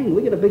explained,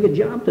 we got a bigger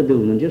job to do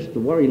than just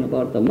worrying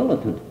about the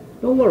militant.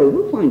 Don't worry,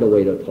 we'll find a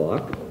way to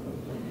talk.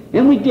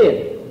 And we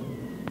did.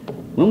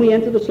 When we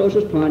entered the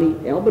Socialist Party,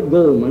 Albert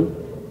Goldman,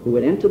 who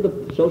had entered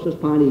the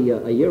Socialist Party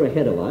a year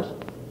ahead of us,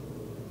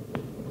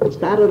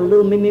 started a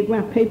little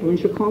mimeograph paper in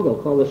Chicago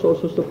called the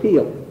Socialist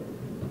Appeal.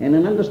 And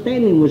an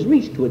understanding was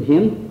reached with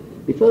him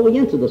before we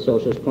entered the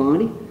Socialist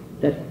Party,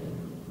 that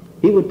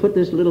he would put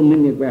this little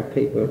mimeograph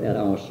paper at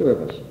our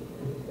service.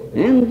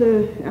 And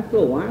after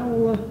a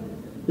while,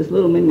 this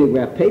little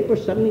mimeograph paper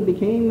suddenly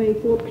became a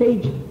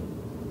 4-page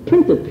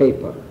printed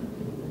paper.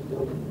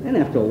 And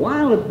after a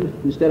while,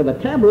 instead of a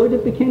tabloid,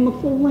 it became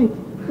a full-length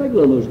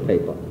regular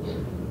newspaper.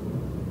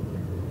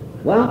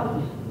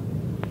 Well,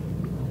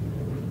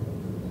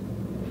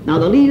 now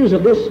the leaders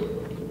of this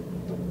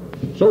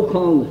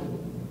so-called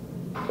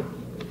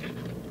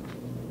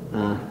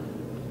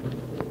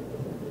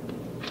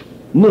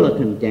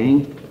militant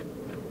gang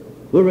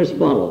were as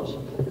follows.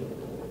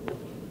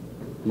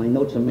 My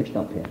notes are mixed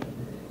up here.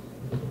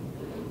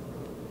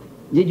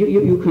 Did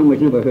you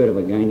comers never heard of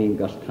a guy named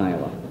Gus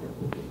Tyler?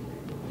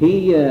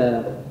 He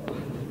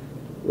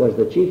was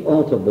the chief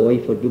altar boy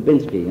for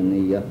Dubinsky in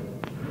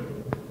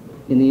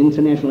the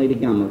International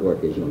Aid Garment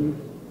Workers Union.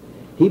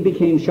 He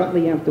became,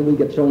 shortly after we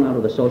got thrown out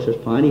of the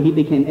Socialist Party, he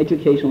became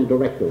educational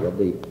director of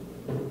the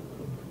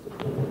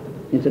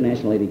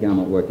International Aid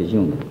Garment Workers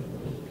Union.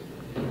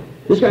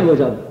 This guy was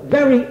a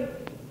very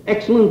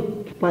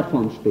excellent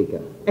platform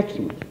speaker,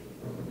 excellent.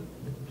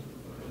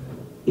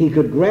 He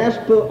could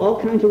grasp all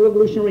kinds of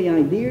revolutionary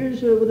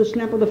ideas with a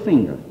snap of the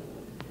finger.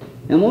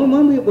 And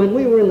when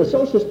we were in the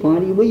Socialist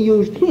Party, we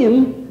used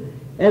him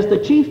as the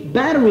chief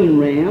battering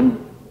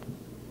ram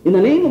in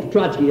the name of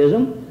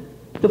Trotskyism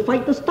to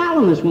fight the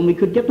Stalinists when we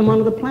could get them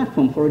onto the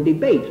platform for a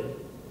debate.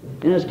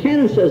 And as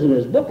Cannon says in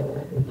his book,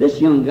 this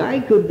young guy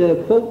could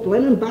quote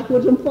Lenin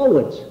backwards and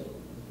forwards.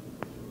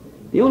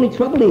 The only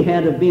trouble he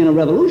had of being a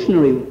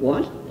revolutionary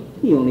was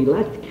he only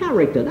lacked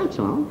character, that's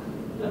all.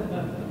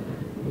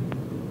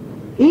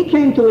 He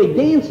came to a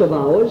dance of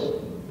ours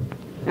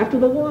after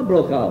the war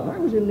broke out. I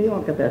was in New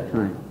York at that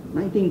time,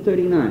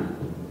 1939.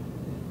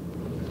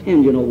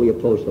 And you know, we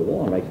opposed the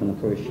war right from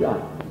the first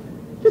shot.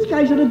 This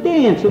guy's at a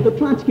dance with the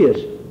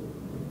Trotskyists.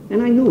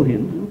 And I knew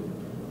him. You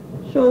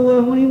know?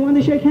 So when he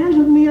wanted to shake hands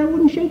with me, I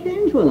wouldn't shake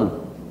hands with him.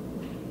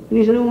 And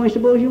he said, oh, I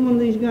suppose you're one of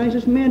these guys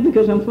that's mad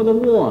because I'm for the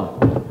war.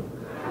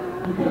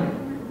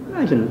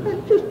 I said,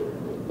 that just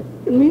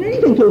didn't mean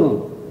anything to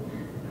him.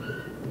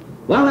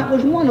 Well, that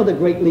was one of the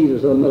great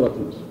leaders of the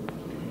militants.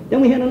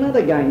 Then we had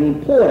another guy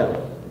named Porter.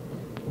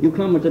 You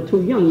comers are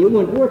too young. You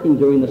weren't working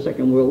during the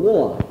Second World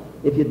War.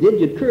 If you did,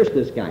 you'd curse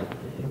this guy.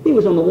 He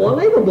was on the War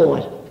Labor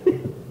Board.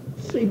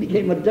 So he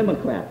became a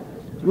Democrat,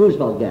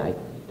 Roosevelt guy.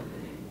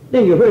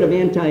 Then you heard of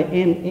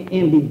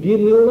Andy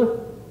Bueller,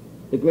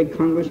 the great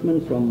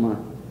congressman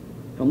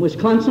from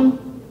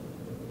Wisconsin,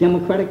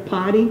 Democratic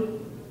Party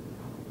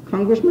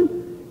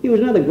congressman. He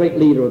was another great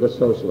leader of the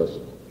socialists.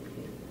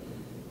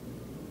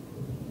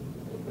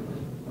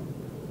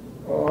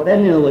 Oh,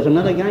 then there was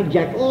another guy,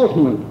 Jack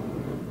Altman,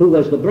 who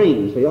was the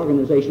brains, the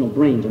organizational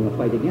brains in the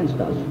fight against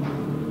us.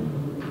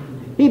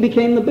 He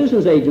became the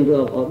business agent,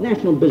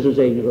 national business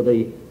agent of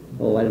the,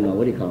 oh, I don't know,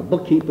 what do you call it,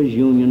 bookkeepers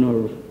union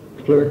or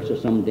clerks or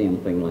some damn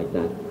thing like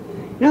that.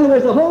 In other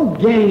words, the whole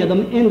gang of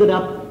them ended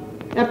up,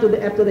 after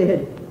they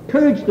had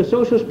purged the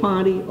Socialist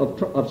Party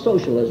of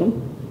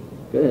socialism,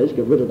 let's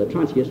get rid of the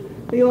Trotskyists,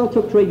 they all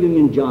took trade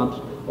union jobs,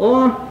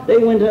 or they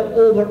went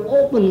over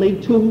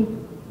openly to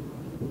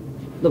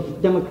the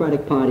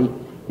Democratic Party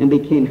and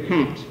became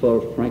hacks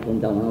for Franklin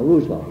Delano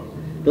Roosevelt.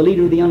 The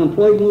leader of the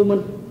unemployed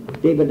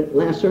movement, David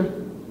Lasser,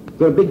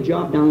 got a big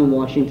job down in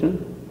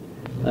Washington.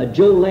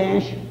 Joe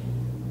Lash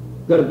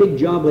got a big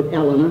job with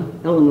Eleanor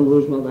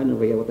Roosevelt, I never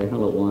forget what the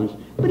hell it was,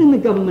 but in the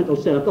governmental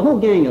setup, the whole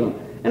gang of them.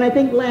 And I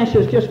think Lash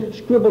has just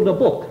scribbled a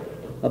book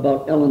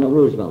about Eleanor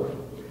Roosevelt.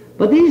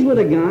 But these were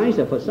the guys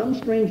that for some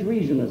strange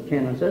reason, as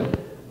Cannon said,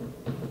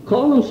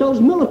 called themselves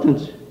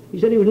militants. He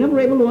said he was never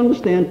able to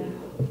understand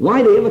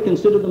why they ever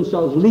considered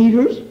themselves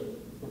leaders,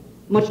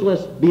 much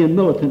less being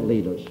militant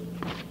leaders.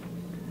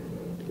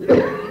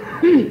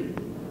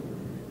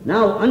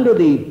 Now, under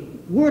the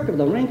work of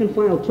the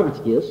rank-and-file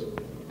Trotskyists,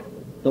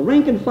 the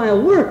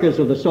rank-and-file workers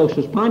of the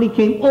Socialist Party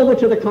came over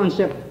to the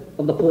concept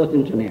of the Fourth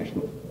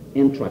International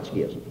and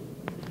Trotskyism.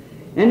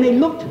 And they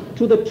looked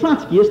to the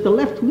Trotskyists, the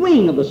left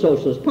wing of the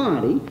Socialist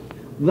Party.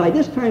 By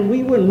this time,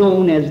 we were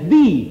known as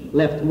the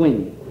left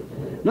wing.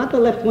 Not the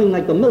left wing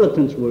like the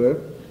militants were,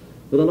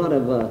 with a lot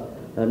of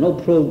no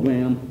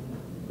program,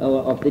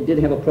 or if they did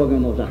have a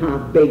program, it was a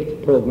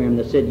half-baked program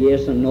that said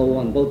yes and no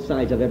on both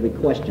sides of every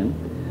question.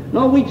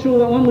 No,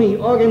 when we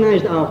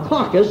organized our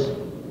caucus,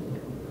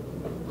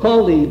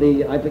 called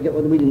I forget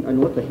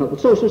what the hell, the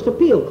Socialist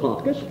Appeal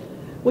Caucus,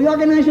 we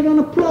organized it on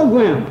a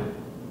program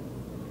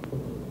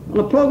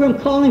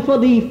calling for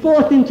the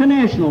Fourth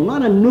International,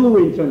 not a new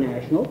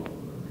international,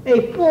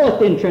 a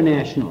Fourth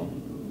International,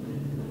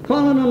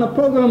 calling on a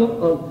program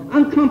of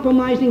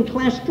uncompromising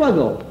class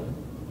struggle,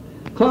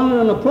 calling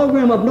on a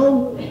program of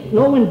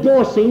no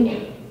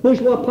endorsing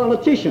bourgeois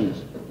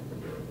politicians.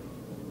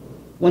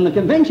 When the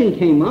convention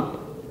came up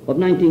of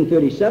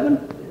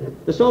 1937,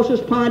 the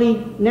Socialist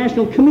Party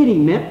National Committee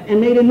met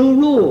and made a new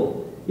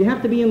rule. You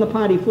have to be in the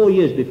party 4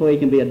 years before you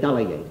can be a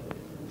delegate.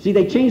 See,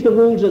 they changed the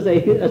rules as they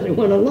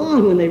went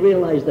along when they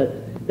realized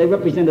that they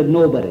represented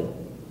nobody.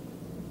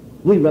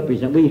 We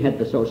had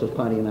the Socialist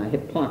Party in our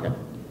hip pocket.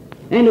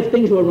 And if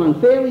things were run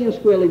fairly and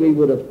squarely, we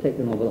would have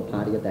taken over the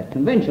party at that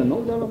convention,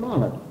 no doubt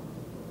about it.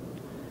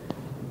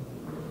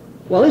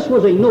 Well, this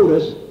was a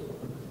notice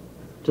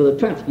to the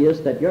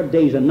Trotskyists that your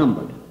days are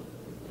numbered.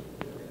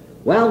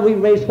 Well, we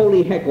raised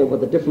holy heck over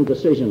the different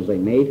decisions they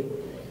made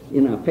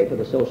in our paper,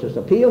 the Socialist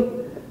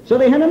Appeal. So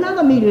they had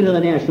another meeting of the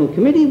National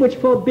Committee which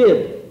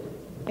forbid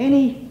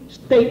any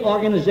state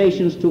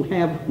organizations to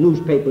have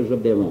newspapers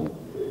of their own.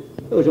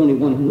 There was only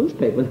one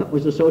newspaper, that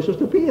was the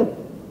Socialist Appeal.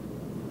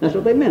 That's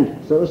what they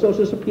meant. So the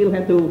Socialist Appeal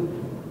had to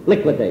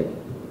liquidate.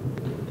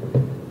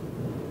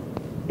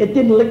 It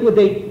didn't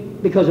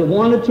liquidate because it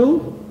wanted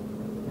to,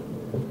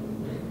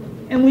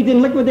 and we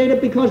didn't liquidate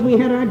it because we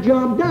had our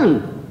job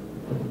done.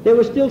 There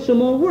was still some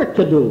more work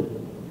to do.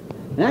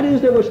 That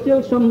is, there were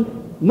still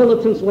some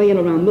militants laying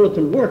around,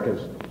 militant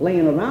workers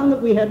laying around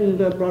that we hadn't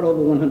brought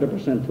over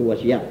 100% to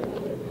us yet.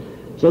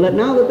 So that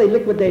now that they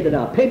liquidated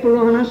our paper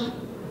on us,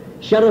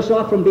 shut us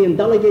off from being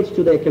delegates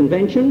to their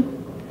convention,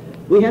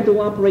 we had to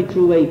operate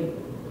through a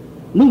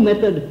new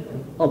method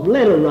of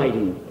letter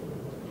writing.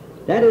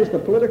 That is, the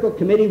political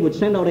committee would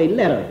send out a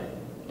letter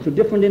to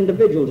different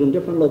individuals in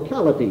different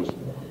localities,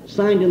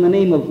 signed in the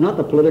name of not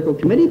the political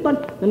committee,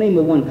 but the name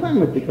of one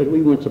Congress, because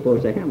we weren't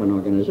supposed to have an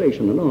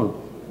organization at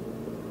all.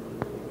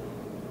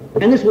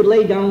 And this would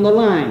lay down the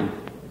line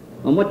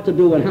on what to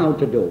do and how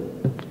to do.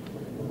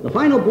 The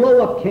final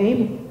blow-up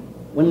came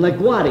when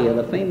LaGuardia,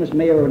 the famous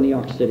mayor of New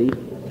York City,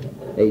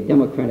 a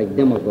Democratic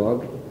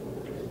demagogue,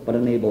 but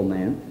an able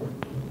man,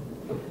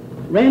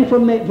 ran for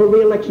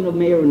re-election of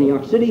mayor of New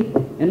York City,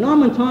 and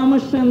Norman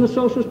Thomas and the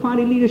Socialist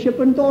Party leadership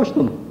endorsed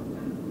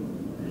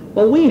him.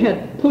 Well, we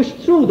had pushed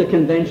through the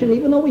convention,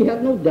 even though we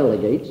had no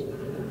delegates.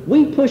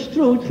 We pushed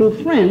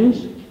through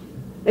friends,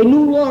 a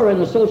new law in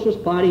the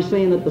Socialist Party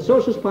saying that the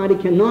Socialist Party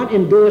cannot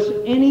endorse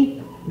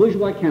any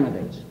bourgeois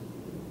candidates.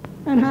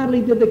 And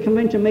hardly did the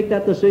convention make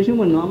that decision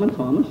when Norman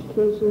Thomas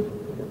was,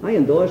 I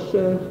endorse,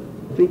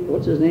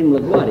 what's his name,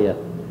 LaGuardia,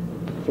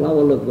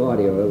 Flower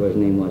LaGuardia, whatever his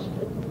name was.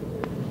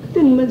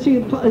 Didn't see,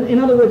 in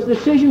other words,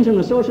 decisions in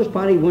the Socialist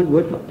Party weren't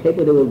worth the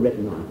paper they were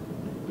written on.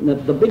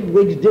 The big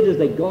wigs did as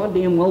they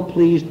goddamn well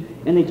pleased,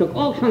 and they took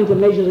all kinds of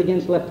measures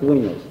against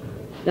left-wingers.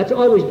 That's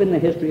always been the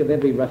history of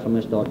every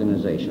reformist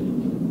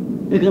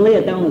organization. You can lay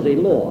it down as a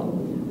law.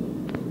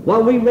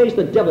 Well, we raised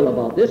the devil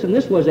about this, and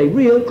this was a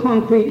real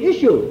concrete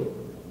issue,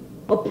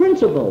 a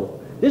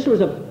principle. This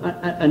was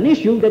an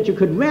issue that you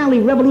could rally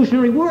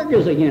revolutionary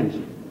workers against.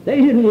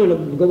 They didn't want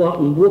to go out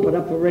and whoop it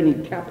up for any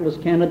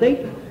capitalist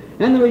candidate,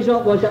 and the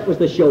result was that was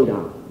the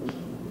showdown.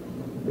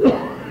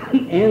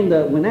 And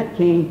when that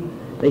came,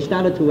 they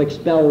started to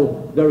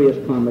expel various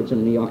comrades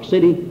in New York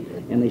City,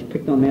 and they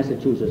picked on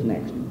Massachusetts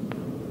next.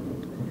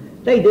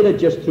 They did it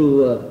just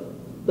through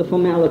the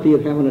formality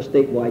of having a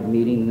statewide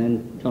meeting and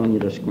then telling you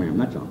to scram,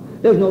 that's all.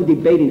 There was no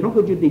debating. How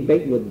could you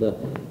debate with the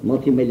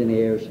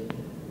multimillionaires,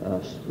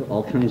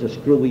 all kinds of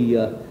screwy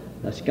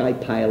sky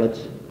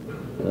pilots,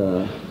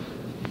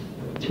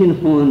 tin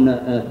horn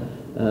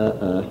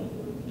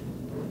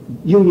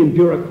union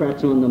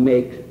bureaucrats on the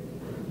make,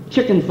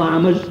 chicken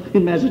farmers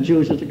in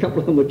Massachusetts, a couple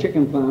of them were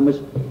chicken farmers,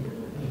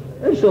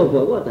 and so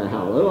forth. What the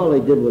hell? All they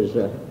did was,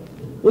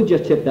 we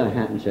just tipped our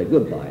hat and said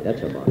goodbye.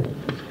 That's about it.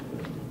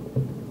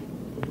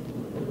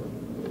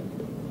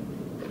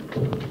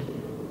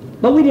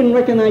 But we didn't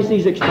recognize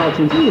these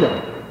expulsions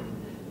either,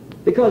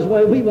 because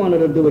we wanted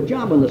to do a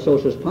job on the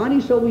Socialist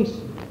Party, so we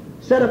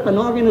set up an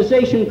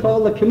organization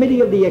called the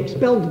Committee of the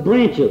Expelled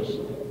Branches.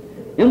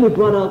 And we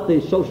brought out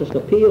the Socialist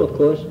Appeal, of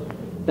course,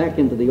 back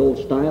into the old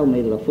style,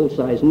 made it a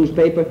full-size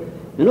newspaper,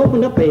 and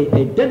opened up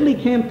a deadly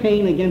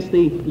campaign against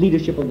the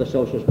leadership of the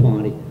Socialist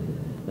Party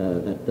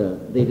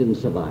that they didn't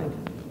survive.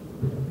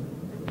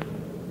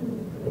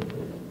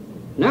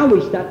 Now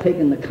we start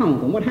taking the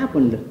count on what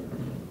happened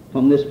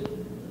from this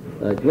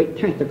great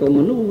tactical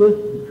maneuver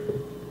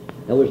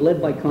that was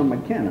led by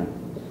Comrade Cannon,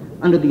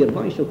 under the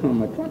advice of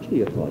Comrade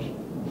Trotsky, of course,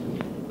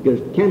 because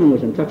Cannon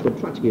was in touch with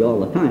Trotsky all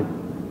the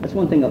time. That's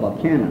one thing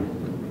about Cannon.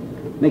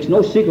 Makes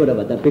no secret of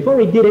it, that before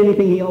he did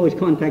anything, he always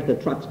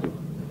contacted Trotsky.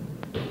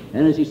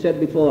 And as he said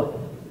before,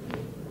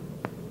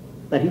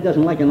 that he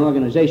doesn't like an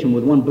organization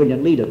with one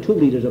brilliant leader. 2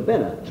 leaders are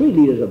better, 3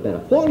 leaders are better,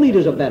 4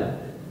 leaders are better.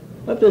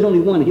 But if there's only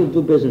one, he'll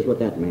do business with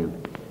that man.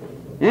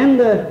 And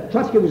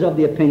Trotsky was of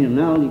the opinion,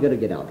 now you got to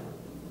get out.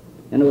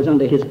 And it was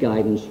under his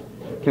guidance,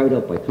 carried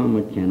out by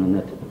Comrade Cannon,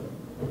 that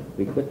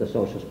we quit the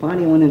Socialist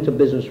Party and went into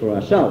business for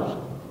ourselves.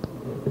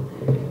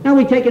 Now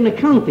we take an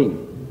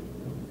accounting.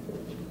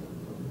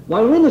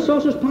 While we're in the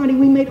Socialist Party,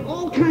 we made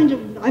all kinds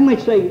of, I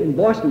might say in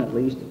Boston at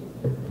least,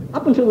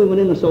 up until we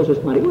went in the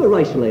Socialist Party, we were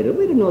isolated.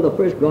 We didn't know the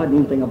first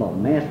goddamn thing about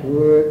mass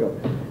work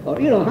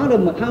or you know, how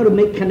to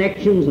make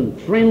connections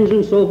and friends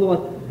and so forth.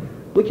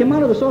 We came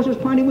out of the Socialist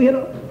Party, we had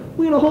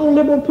a whole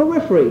liberal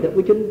periphery that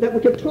we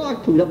could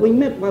talk to, that we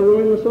met while we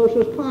were in the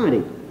Socialist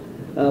Party.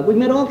 We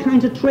met all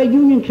kinds of trade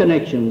union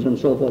connections and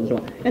so forth and so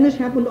on. And this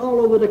happened all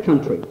over the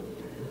country.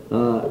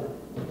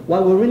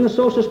 While we were in the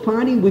Socialist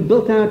Party, we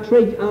built our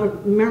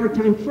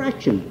maritime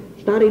fraction,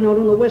 starting out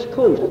on the West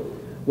Coast.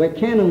 where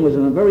Cannon was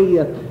on a very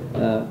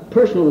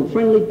personal and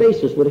friendly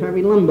basis with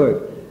Harry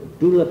Lumberg,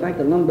 due to the fact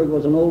that Lumberg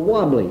was an old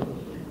wobbly.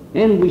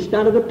 And we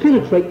started to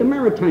penetrate the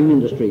maritime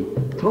industry,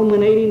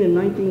 culminating in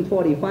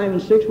 1945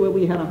 and 6, where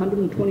we had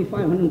 125,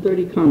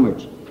 130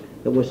 comrades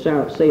that were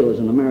sailors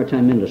in the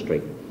maritime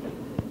industry.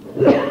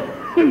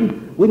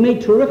 We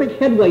made terrific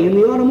headway in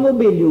the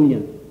automobile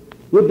union.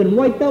 We've been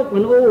wiped out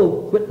when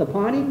Olo quit the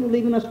party,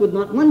 leaving us with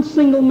not one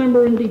single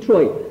member in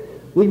Detroit.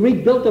 We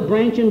rebuilt a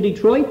branch in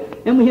Detroit,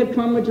 and we had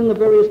comrades in the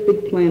various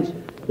big plants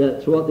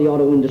throughout the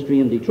auto industry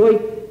in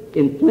Detroit.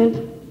 In Flint,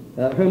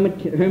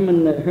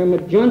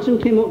 Kermit Johnson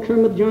came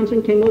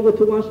over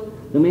to us,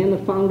 the man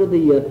that founded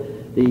the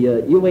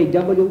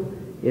UAW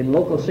in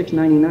Local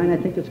 699, I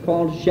think it's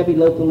called, Chevy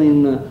Local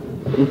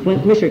in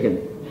Flint,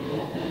 Michigan.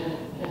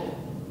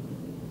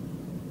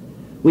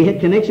 We had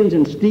connections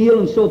in steel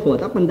and so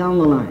forth, up and down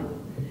the line.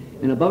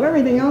 And above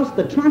everything else,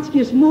 the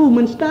Trotskyist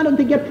movement started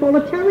to get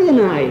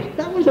proletarianized.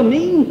 That was one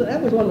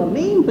of the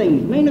main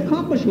things, main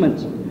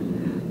accomplishments.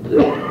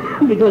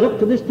 Because up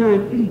to this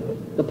time,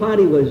 the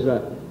party was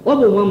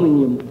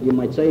overwhelming, you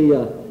might say,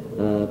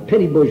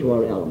 petty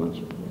bourgeois elements.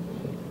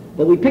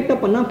 But we picked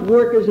up enough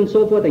workers and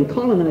so forth and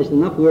colonized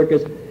enough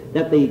workers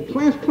that the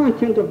class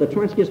content of the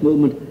Trotskyist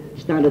movement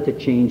started to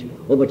change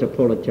over to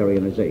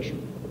proletarianization.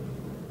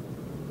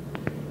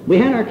 We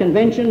had our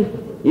convention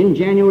in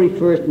January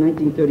 1st,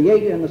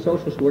 1938, and the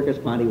Socialist Workers'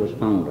 Party was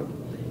founded.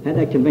 Had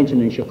that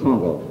convention in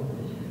Chicago.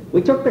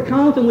 We took the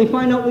count and we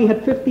find out we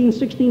had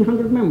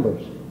 1,600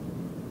 members.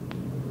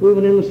 We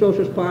were in the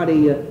Socialist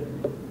Party,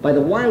 by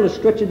the wildest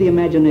stretch of the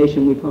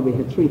imagination, we probably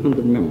had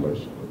 300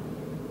 members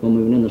when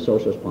we were in the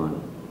Socialist Party.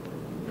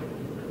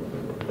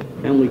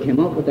 And we came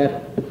up with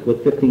that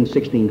with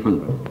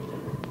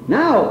 1,600.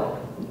 Now,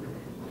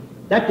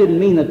 that didn't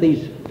mean that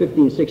these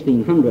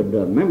 1,600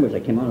 members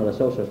that came out of the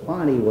Socialist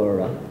Party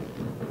were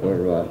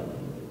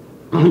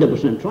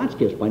 100%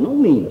 Trotskyists, by no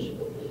means.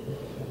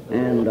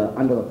 And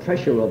under the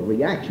pressure of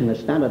reaction that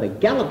started to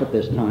gallop at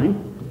this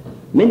time,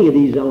 many of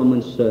these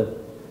elements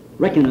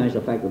recognized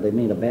the fact that they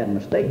made a bad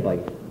mistake by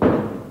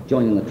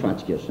joining the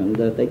Trotskyists, and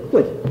they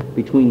quit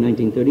between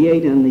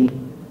 1938 and the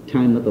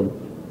time that the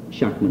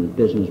Schuckman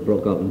business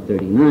broke out in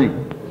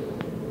 39.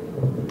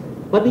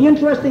 But the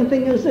interesting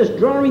thing is this,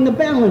 drawing the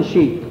balance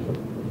sheet.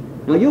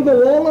 Now,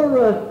 Hugo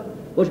Oler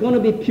was going to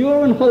be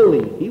pure and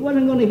holy. He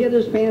wasn't going to get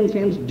his hands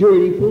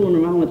dirty fooling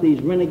around with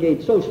these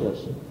renegade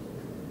socialists.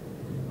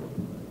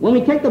 When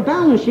we take the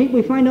balance sheet,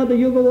 we find out that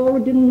Hugo Oler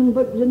didn't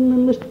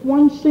enlist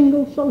one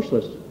single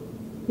socialist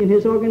in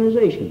his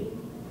organization.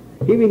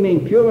 He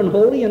remained pure and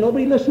holy, and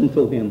nobody listened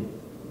to him.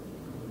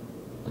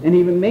 And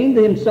he remained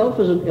to himself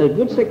as a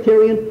good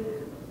sectarian,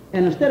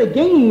 and instead of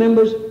gaining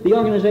members, the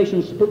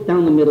organization split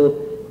down the middle,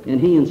 and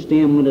he and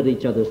Stam went at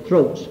each other's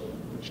throats.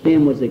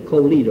 Stam was the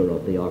co-leader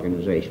of the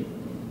organization.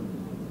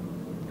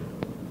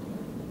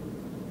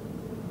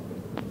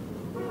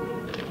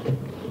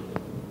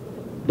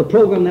 The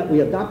program that we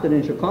adopted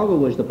in Chicago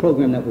was the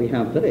program that we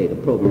have today, the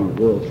program of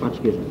World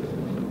Trotskyism.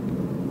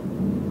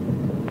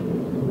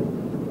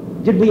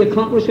 Did we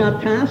accomplish our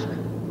task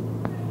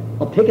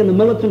of taking the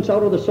militants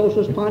out of the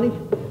Socialist Party?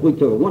 We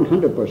did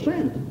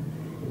 100%.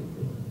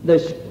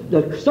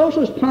 The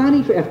Socialist Party,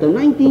 after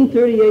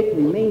 1938,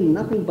 remained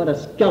nothing but a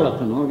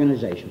skeleton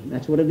organization.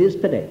 That's what it is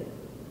today.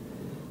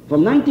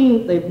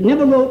 They've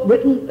never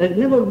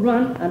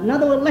run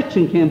another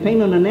election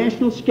campaign on a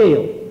national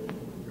scale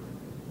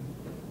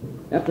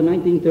after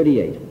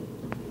 1938.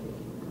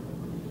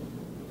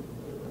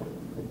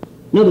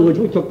 In other words,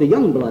 we took the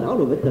young blood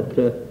out of it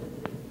that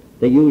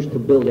they used to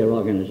build their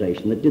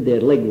organization, that did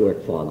their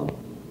legwork for them.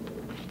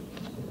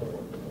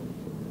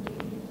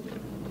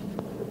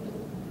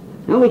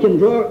 Now we can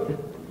draw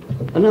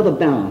another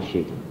balance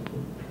sheet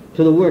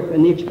to the work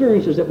and the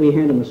experiences that we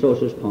had in the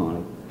Socialist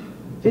Party.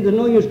 See, there's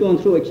no use going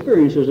through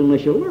experiences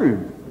unless you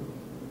learn.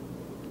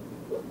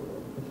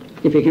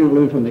 If you can't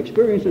learn from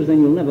experiences,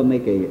 then you'll never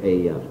make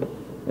a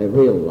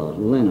real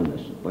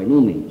Leninist, by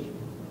no means.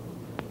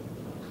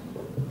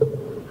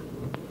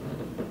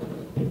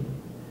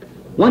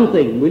 One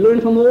thing, we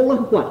learned from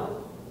Ola, what?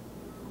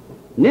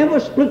 Never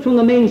split from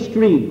the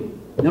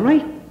mainstream. All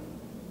right?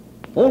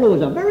 Ola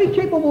was a very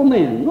capable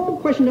man, no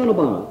question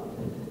about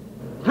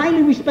it.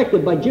 Highly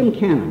respected by Jim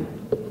Cannon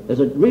as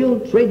a real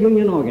trade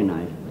union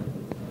organizer.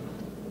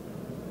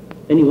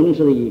 Then he went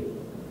into the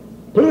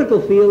political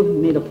field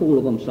and made a fool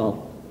of himself.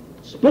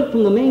 Split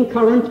from the main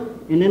current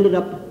and ended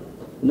up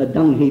in the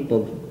dung heap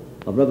of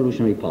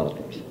revolutionary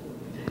politics.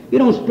 You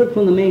don't split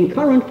from the main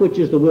current, which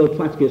is the World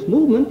Trotskyist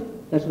movement.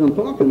 That's what I'm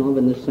talking of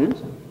in this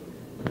sense.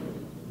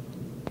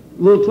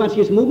 The World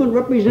Trotskyist movement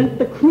represents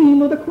the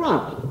cream of the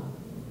crop.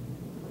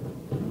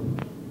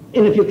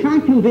 And if you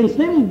can't convince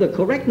them of the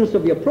correctness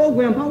of your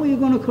program, how are you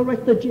going to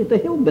correct the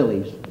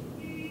hillbillies?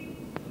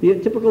 The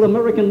typical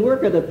American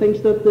worker that thinks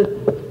that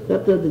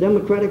the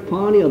Democratic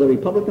Party or the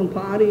Republican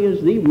Party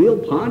is the real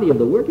party of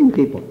the working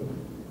people.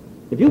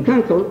 If you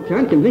can't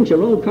convince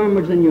your own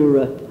comrades, then you're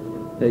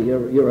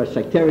a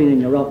sectarian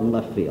and you're out in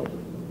left field.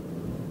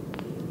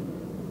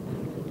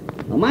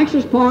 The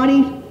Marxist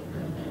Party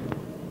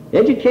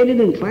educated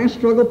in class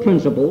struggle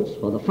principles,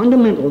 or the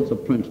fundamentals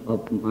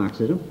of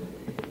Marxism,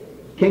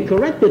 can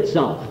correct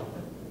itself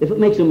if it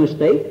makes a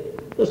mistake,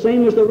 the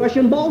same as the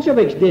Russian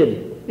Bolsheviks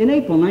did in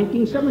April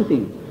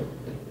 1917.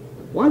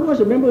 Why was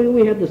it? Remember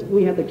we had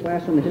the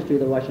class on the history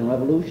of the Russian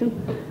Revolution?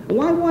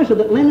 Why was it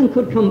that Lenin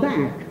could come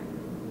back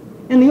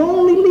and the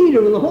only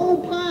leader in the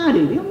whole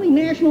party, the only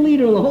national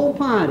leader in the whole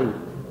party,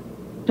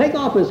 take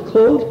off his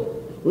coat,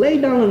 lay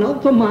down an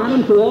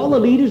ultimatum to all the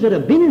leaders that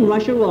have been in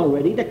Russia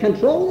already, that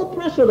control the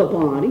press of the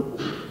party?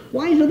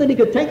 Why is it that he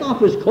could take off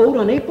his coat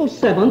on April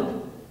 7th,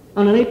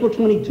 and on April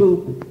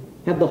 22,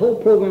 have the whole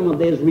program of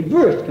theirs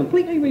reversed,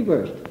 completely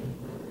reversed?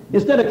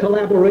 Instead of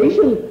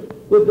collaboration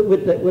with the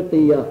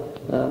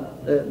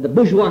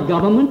bourgeois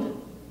government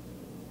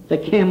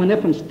that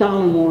Kamenev and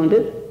Stalin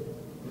wanted,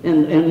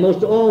 and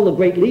most all the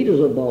great leaders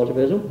of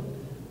Bolshevism,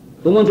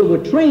 the ones that were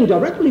trained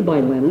directly by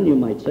Lenin, you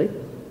might say,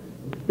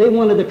 they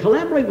wanted to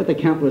collaborate with the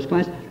capitalist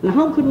class. And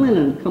how could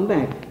Lenin come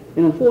back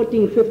and in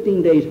 14,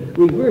 15 days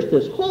reverse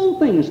this whole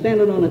thing and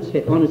stand it on its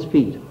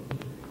feet?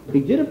 He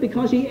did it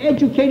because he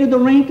educated the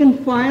rank and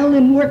file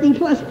in working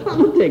class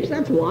politics.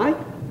 That's why.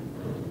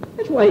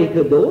 That's why he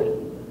could do it.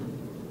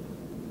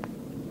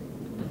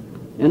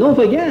 And don't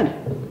forget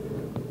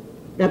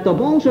that the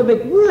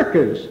Bolshevik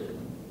workers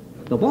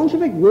of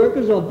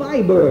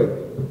Vyborg,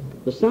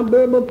 the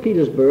suburb of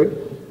Petersburg,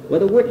 where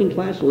the working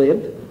class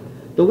lived,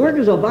 the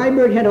workers of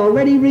Vyborg had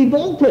already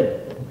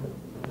revolted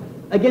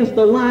against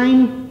the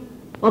line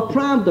of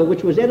Pravda,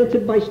 which was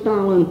edited by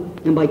Stalin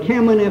and by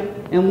Kamenev,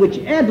 and which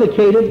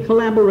advocated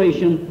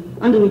collaboration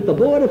underneath the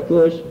board, of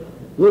course,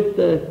 with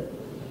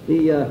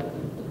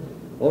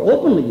or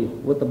openly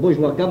with the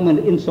bourgeois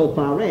government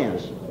insofar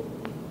as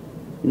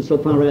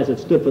it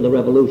stood for the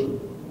revolution.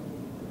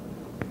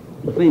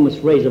 The famous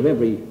phrase of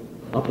every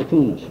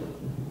opportunist.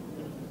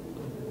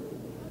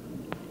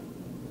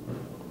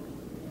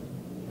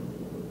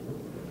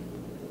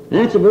 And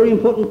that's a very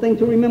important thing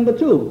to remember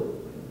too,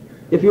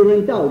 if you're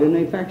in doubt in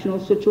a factional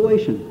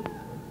situation.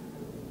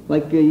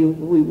 Like you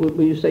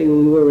say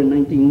we were in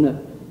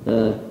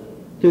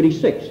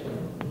 1936.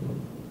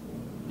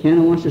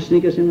 Cannon wants to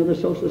sneak us into the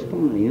Socialist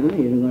Party, huh?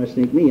 He isn't going to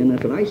sneak me in,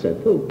 that's what I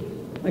said too.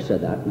 I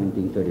said that in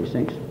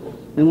 1936.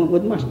 I went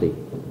with Musty,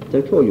 as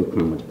I told you,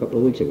 Kermit, a couple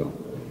of weeks ago.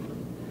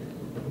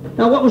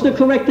 Now what was the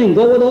correct thing?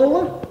 Go with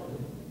Ola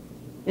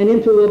and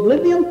into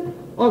oblivion,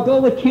 or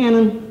go with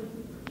Cannon?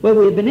 Well,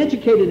 we had been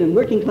educated in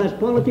working class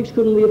politics.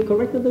 Couldn't we have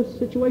corrected the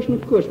situation?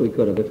 Of course we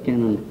could have, if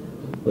Cannon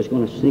was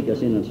going to sneak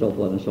us in and so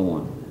forth and so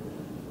on.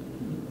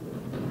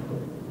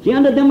 See,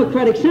 under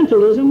democratic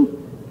centralism,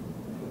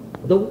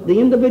 the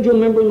individual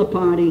member in the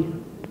party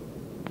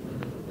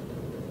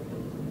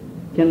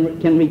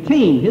can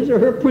retain his or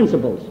her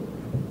principles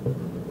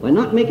by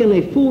not making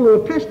a fool or a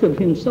pest of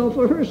himself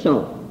or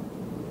herself.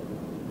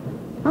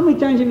 How many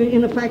times have you,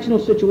 in a factional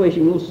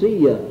situation, you'll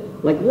see,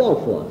 like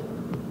Walford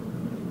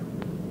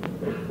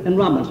and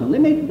Robinson, they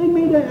made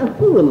a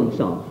fool of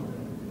themselves.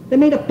 They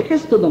made a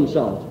pest of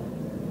themselves.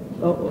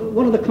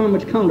 One of the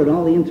comrades counted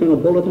all the internal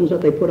bulletins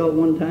that they put out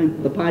one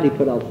time. The party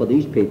put out for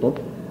these people.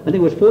 I think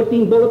it was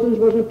 14 bulletins,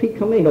 wasn't it? Pete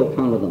Calejo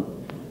counted them.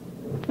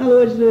 In other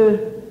words,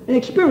 an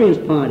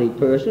experienced party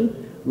person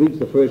reads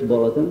the first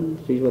bulletin,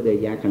 sees what they're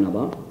yakking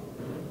about.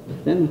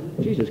 Then,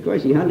 Jesus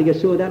Christ, he hardly gets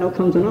through with that, out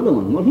comes another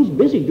one. Well, he's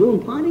busy doing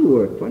party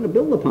work, trying to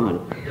build the party.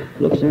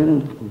 Looks at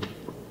him,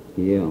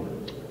 yeah.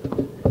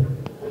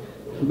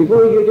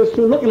 Before he gets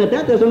through looking at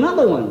that, there's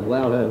another one.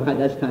 Well, by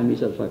that time he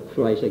says, for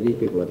Christ's sake, these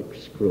people are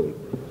screwy.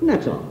 And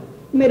that's all.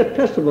 He made a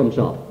pest of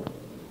himself.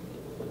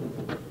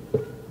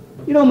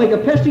 You don't make a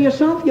pest of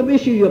yourself, you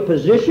issue your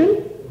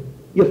position,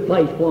 you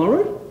fight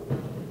for it,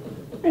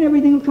 and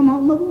everything will come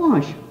out in the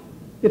wash.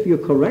 If you're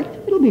correct,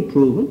 it'll be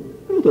proven.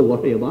 Don't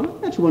worry about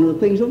it. That's one of the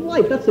things of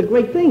life. That's the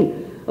great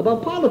thing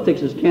about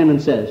politics, as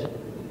Cannon says.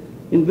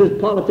 In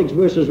politics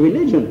versus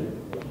religion,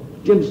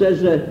 Jim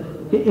says,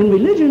 in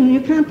religion, you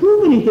can't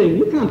prove anything.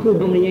 You can't prove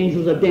how many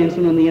angels are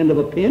dancing on the end of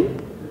a pin.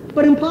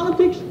 But in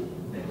politics,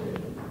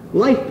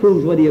 life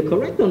proves whether you're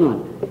correct or not.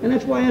 And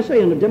that's why I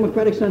say, under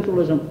democratic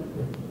centralism,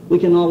 we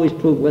can always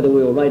prove whether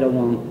we were right or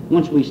wrong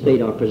once we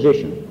state our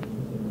position.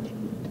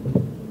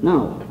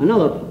 Now,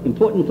 another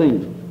important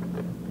thing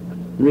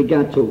in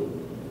regard to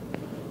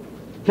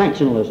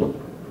factionalism.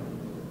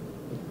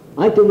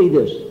 I have to read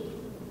this,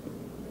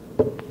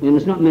 and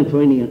it's not meant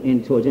for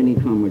towards any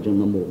comrades in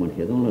the movement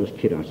here. Don't let us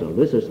kid ourselves.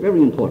 This is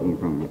very important,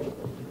 comrades.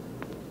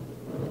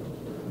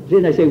 See,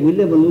 they say we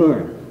live and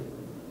learn.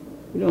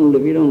 You don't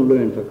live, you don't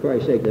learn, for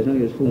Christ's sake. There's no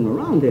use fooling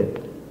around here.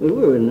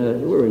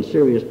 We're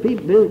serious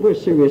people. We're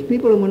serious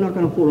people, and we're not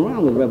going to fool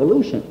around with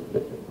revolution.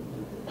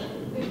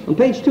 On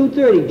page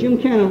 230, Jim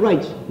Cannon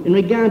writes in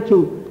regard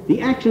to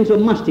the actions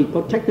of Musty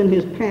protecting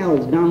his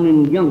pals down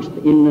in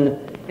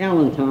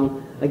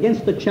Allentown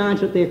against the charge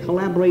that they're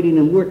collaborating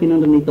and working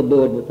underneath the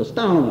board with the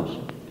Stalinists.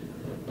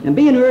 And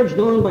being urged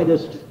on by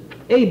this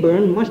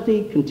Aburn,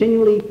 Musty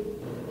continually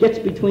gets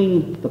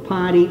between the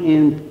party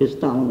and his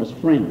Stalinist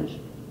friends.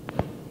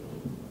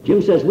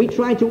 Jim says, we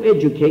try to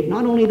educate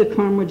not only the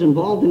comrades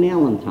involved in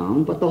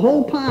Allentown, but the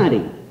whole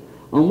party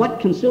on what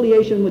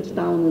conciliation with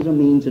Stalinism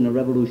means in a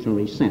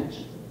revolutionary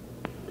sense.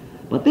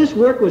 But this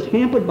work was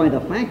hampered by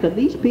the fact that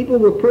these people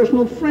were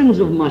personal friends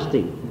of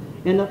Musty,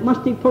 and that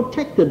Musty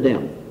protected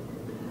them.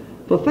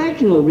 For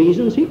factional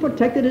reasons, he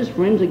protected his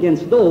friends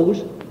against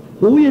those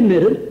who he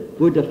admitted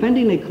were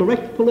defending a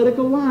correct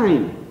political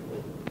line.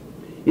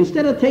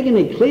 Instead of taking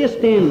a clear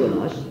stand with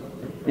us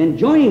and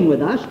joining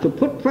with us to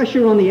put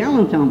pressure on the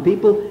Allentown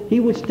people, he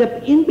would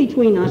step in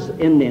between us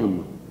and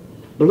them,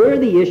 blur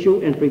the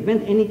issue, and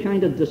prevent any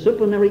kind of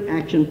disciplinary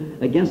action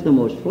against the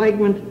most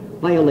flagrant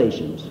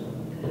violations.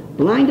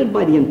 Blinded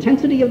by the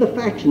intensity of the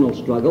factional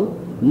struggle,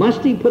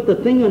 Musty put the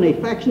thing on a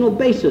factional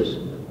basis,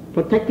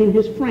 protecting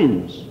his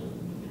friends.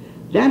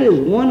 That is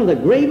one of the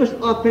gravest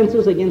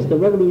offenses against the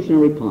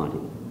Revolutionary Party.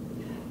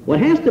 What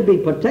has to be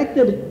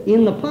protected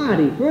in the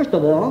party, first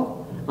of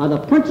all, are the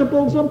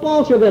principles of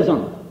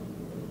Bolshevism.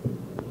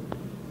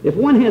 If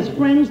one has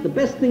friends, the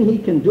best thing he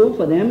can do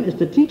for them is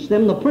to teach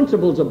them the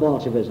principles of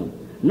Bolshevism,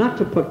 not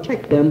to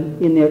protect them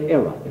in their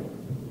error.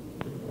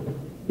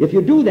 If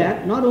you do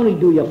that, not only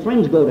do your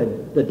friends go to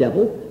the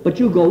devil, but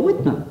you go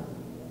with them.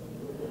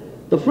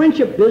 The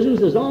friendship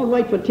business is all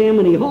right for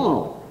Tammany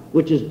Hall,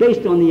 which is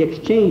based on the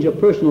exchange of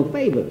personal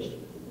favors.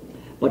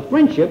 But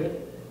friendship,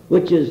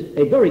 which is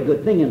a very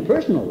good thing in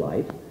personal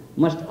life,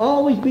 must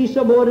always be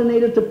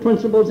subordinated to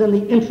principles and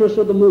the interests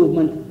of the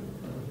movement.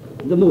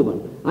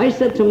 I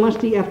said to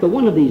Musty after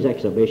one of these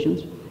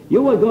exhibitions,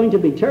 "You are going to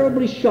be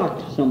terribly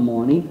shocked some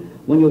morning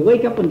when you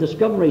wake up and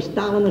discover a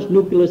Stalinist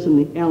nucleus in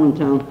the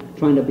Allentown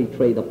trying to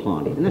betray the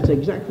party." And that's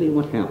exactly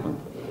what happened.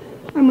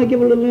 I'm going to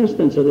give a little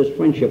instance of this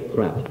friendship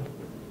crap.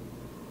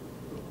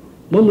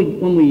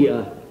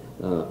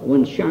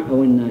 When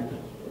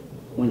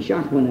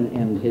Schachman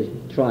and his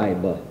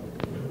tribe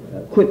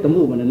quit the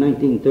movement in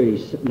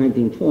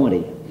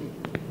 1920,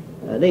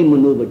 they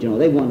maneuvered,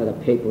 they wanted a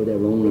paper of their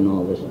own and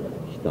all this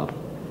stuff.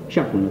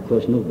 Schachman, of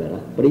course, knew better,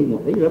 but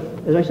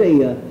as I say,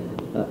 the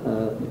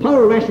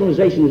power of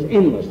rationalization is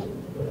endless,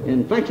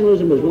 and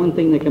factionalism is one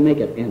thing that can make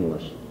it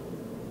endless.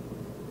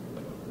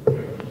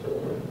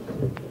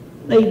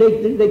 They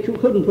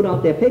couldn't put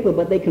out their paper,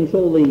 but they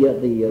control the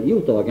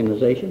youth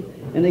organization,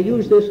 and they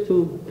use this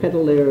to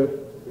peddle their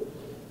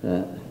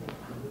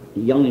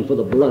yearning for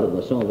the blood of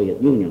the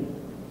Soviet Union.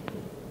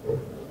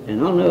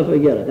 And I'll never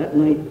forget it. That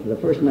night, the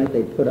first night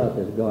they put out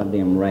this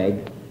goddamn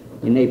rag,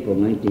 in April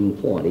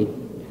 1940,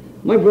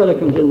 my brother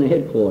comes in the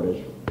headquarters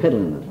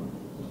peddling it.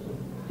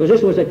 Because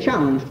this was a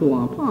challenge to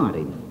our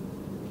party.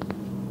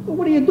 Well,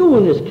 what do you do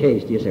in this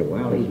case? Do you say,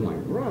 well, he's my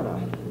brother?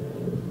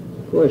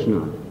 Of course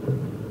not.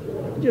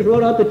 He just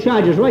wrote out the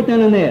charges right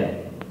then and there.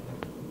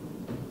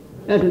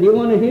 Asked him, do you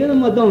want to hear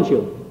them or don't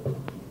you?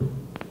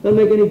 Doesn't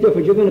make any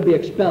difference. You're going to be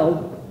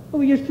expelled. Well,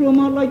 we just threw him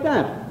out like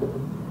that.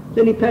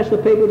 Then he passed the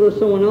paper to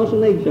someone else,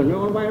 and they said, you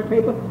want to buy a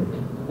paper?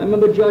 I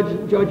remember Judge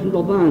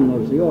Levan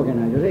was the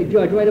organizer. Hey,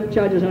 Judge, write up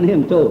charges on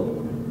him, too.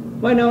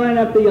 Right now, right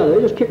after the other.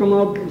 They just kick him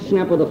out,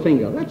 snap with a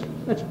finger.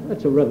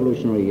 That's a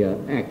revolutionary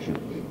action.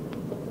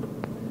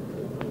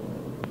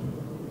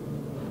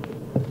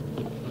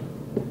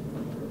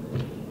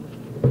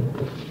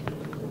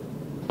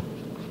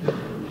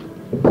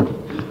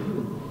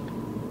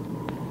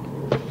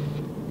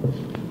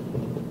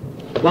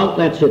 Well,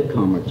 that's it,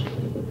 comrades.